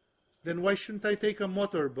ocean. Then why shouldn't I take a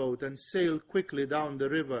motorboat and sail quickly down the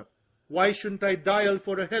river? Why shouldn't I dial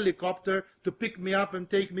for a helicopter to pick me up and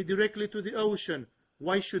take me directly to the ocean?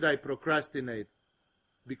 Why should I procrastinate?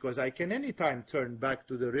 Because I can anytime turn back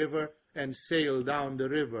to the river and sail down the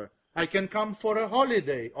river. I can come for a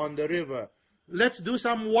holiday on the river. Let's do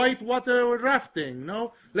some whitewater rafting,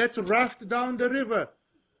 no? Let's raft down the river.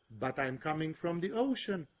 But I'm coming from the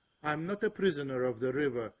ocean. I'm not a prisoner of the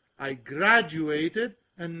river. I graduated,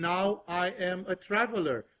 and now I am a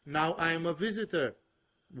traveler. Now I am a visitor.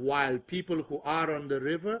 While people who are on the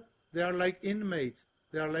river, they are like inmates.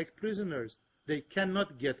 They are like prisoners. They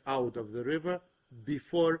cannot get out of the river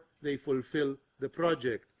before they fulfill the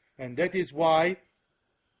project. And that is why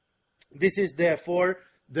this is therefore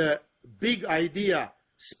the big idea.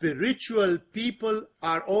 Spiritual people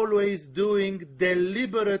are always doing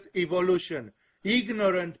deliberate evolution.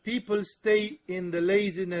 Ignorant people stay in the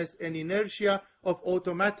laziness and inertia of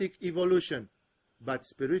automatic evolution. But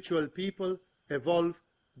spiritual people evolve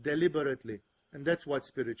deliberately. And that's what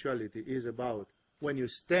spirituality is about. When you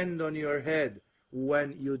stand on your head,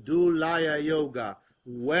 when you do Laya Yoga,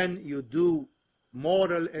 when you do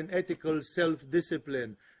moral and ethical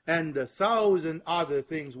self-discipline, and 1,000 other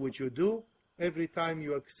things which you do, every time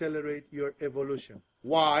you accelerate your evolution.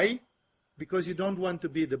 Why? Because you don't want to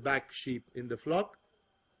be the black sheep in the flock,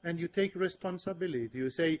 and you take responsibility. You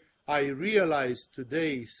say, I realize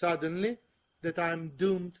today suddenly that I am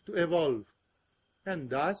doomed to evolve. And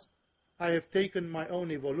thus, I have taken my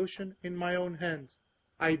own evolution in my own hands.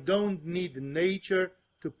 I don't need nature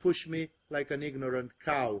to push me like an ignorant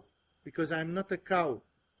cow, because I'm not a cow.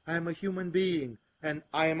 I am a human being, and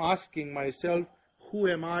I am asking myself, who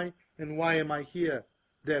am I and why am I here?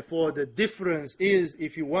 Therefore, the difference is,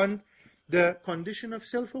 if you want, the condition of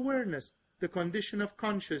self-awareness, the condition of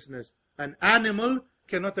consciousness. An animal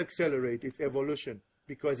cannot accelerate its evolution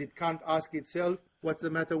because it can't ask itself, what's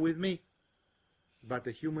the matter with me? But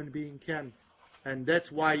a human being can. And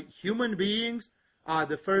that's why human beings are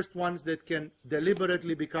the first ones that can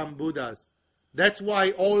deliberately become Buddhas. That's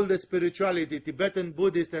why all the spirituality, Tibetan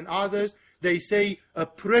Buddhists and others, they say a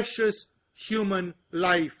precious human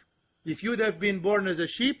life. If you'd have been born as a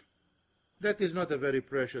sheep, that is not a very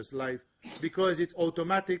precious life, because it's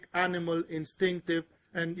automatic, animal, instinctive,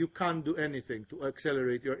 and you can't do anything to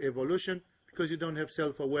accelerate your evolution because you don't have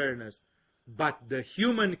self-awareness. But the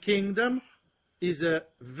human kingdom is a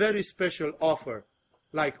very special offer.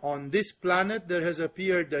 Like on this planet, there has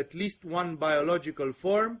appeared at least one biological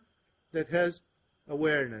form that has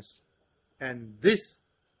awareness. And this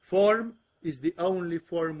form is the only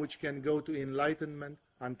form which can go to enlightenment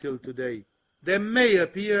until today. There may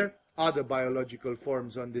appear other biological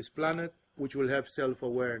forms on this planet which will have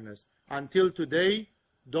self-awareness. Until today,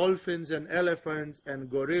 dolphins and elephants and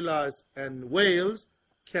gorillas and whales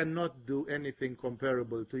cannot do anything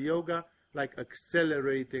comparable to yoga, like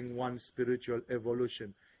accelerating one's spiritual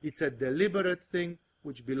evolution. It's a deliberate thing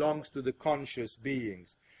which belongs to the conscious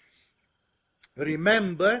beings.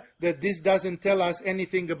 Remember that this doesn't tell us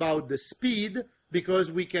anything about the speed, because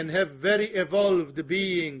we can have very evolved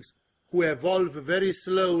beings who evolve very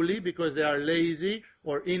slowly because they are lazy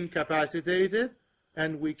or incapacitated,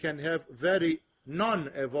 and we can have very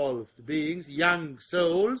non-evolved beings, young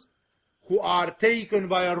souls, who are taken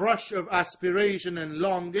by a rush of aspiration and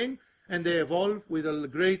longing, and they evolve with a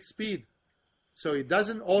great speed. So it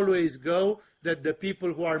doesn't always go that the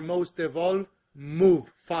people who are most evolved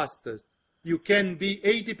move fastest. You can be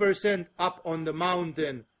 80% up on the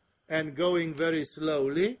mountain and going very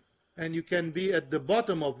slowly, and you can be at the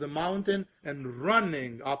bottom of the mountain and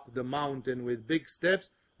running up the mountain with big steps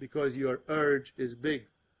because your urge is big.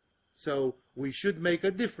 So we should make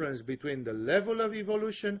a difference between the level of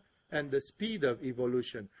evolution and the speed of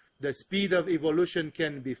evolution. The speed of evolution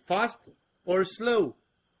can be fast or slow.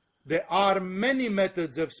 There are many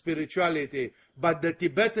methods of spirituality, but the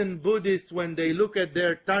Tibetan Buddhists, when they look at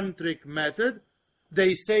their tantric method,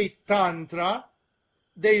 they say Tantra.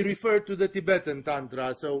 They refer to the Tibetan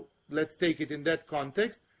Tantra, so let's take it in that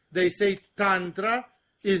context. They say Tantra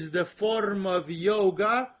is the form of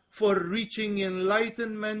yoga for reaching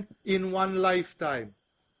enlightenment in one lifetime.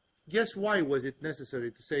 Guess why was it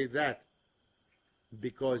necessary to say that?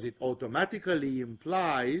 Because it automatically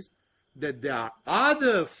implies that there are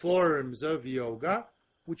other forms of yoga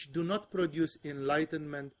which do not produce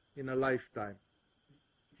enlightenment in a lifetime.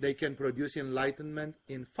 They can produce enlightenment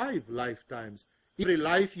in 5 lifetimes. Every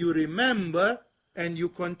life you remember and you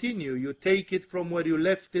continue. You take it from where you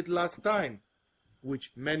left it last time,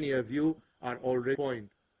 which many of you are already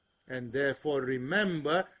point. And therefore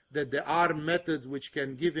remember that there are methods which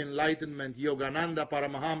can give enlightenment. Yogananda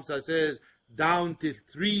Paramahamsa says down to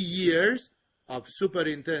 3 years of super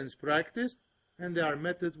intense practice, and there are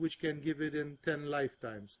methods which can give it in 10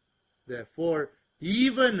 lifetimes. Therefore,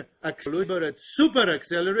 even deliberate super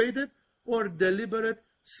accelerated or deliberate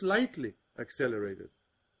slightly accelerated.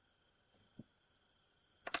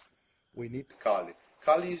 We need Kali.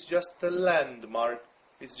 Kali is just a landmark.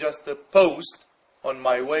 It's just a post on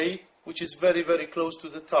my way, which is very, very close to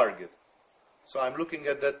the target. So I'm looking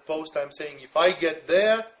at that post, I'm saying, if I get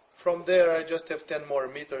there, from there I just have 10 more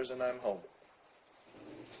meters and I'm home.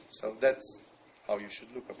 So that's how you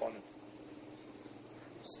should look upon it.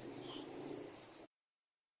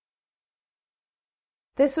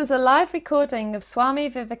 This was a live recording of Swami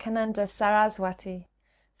Vivekananda Saraswati.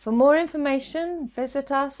 For more information,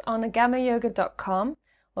 visit us on agamayoga.com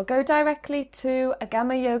or go directly to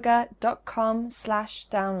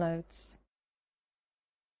agamayoga.com/downloads.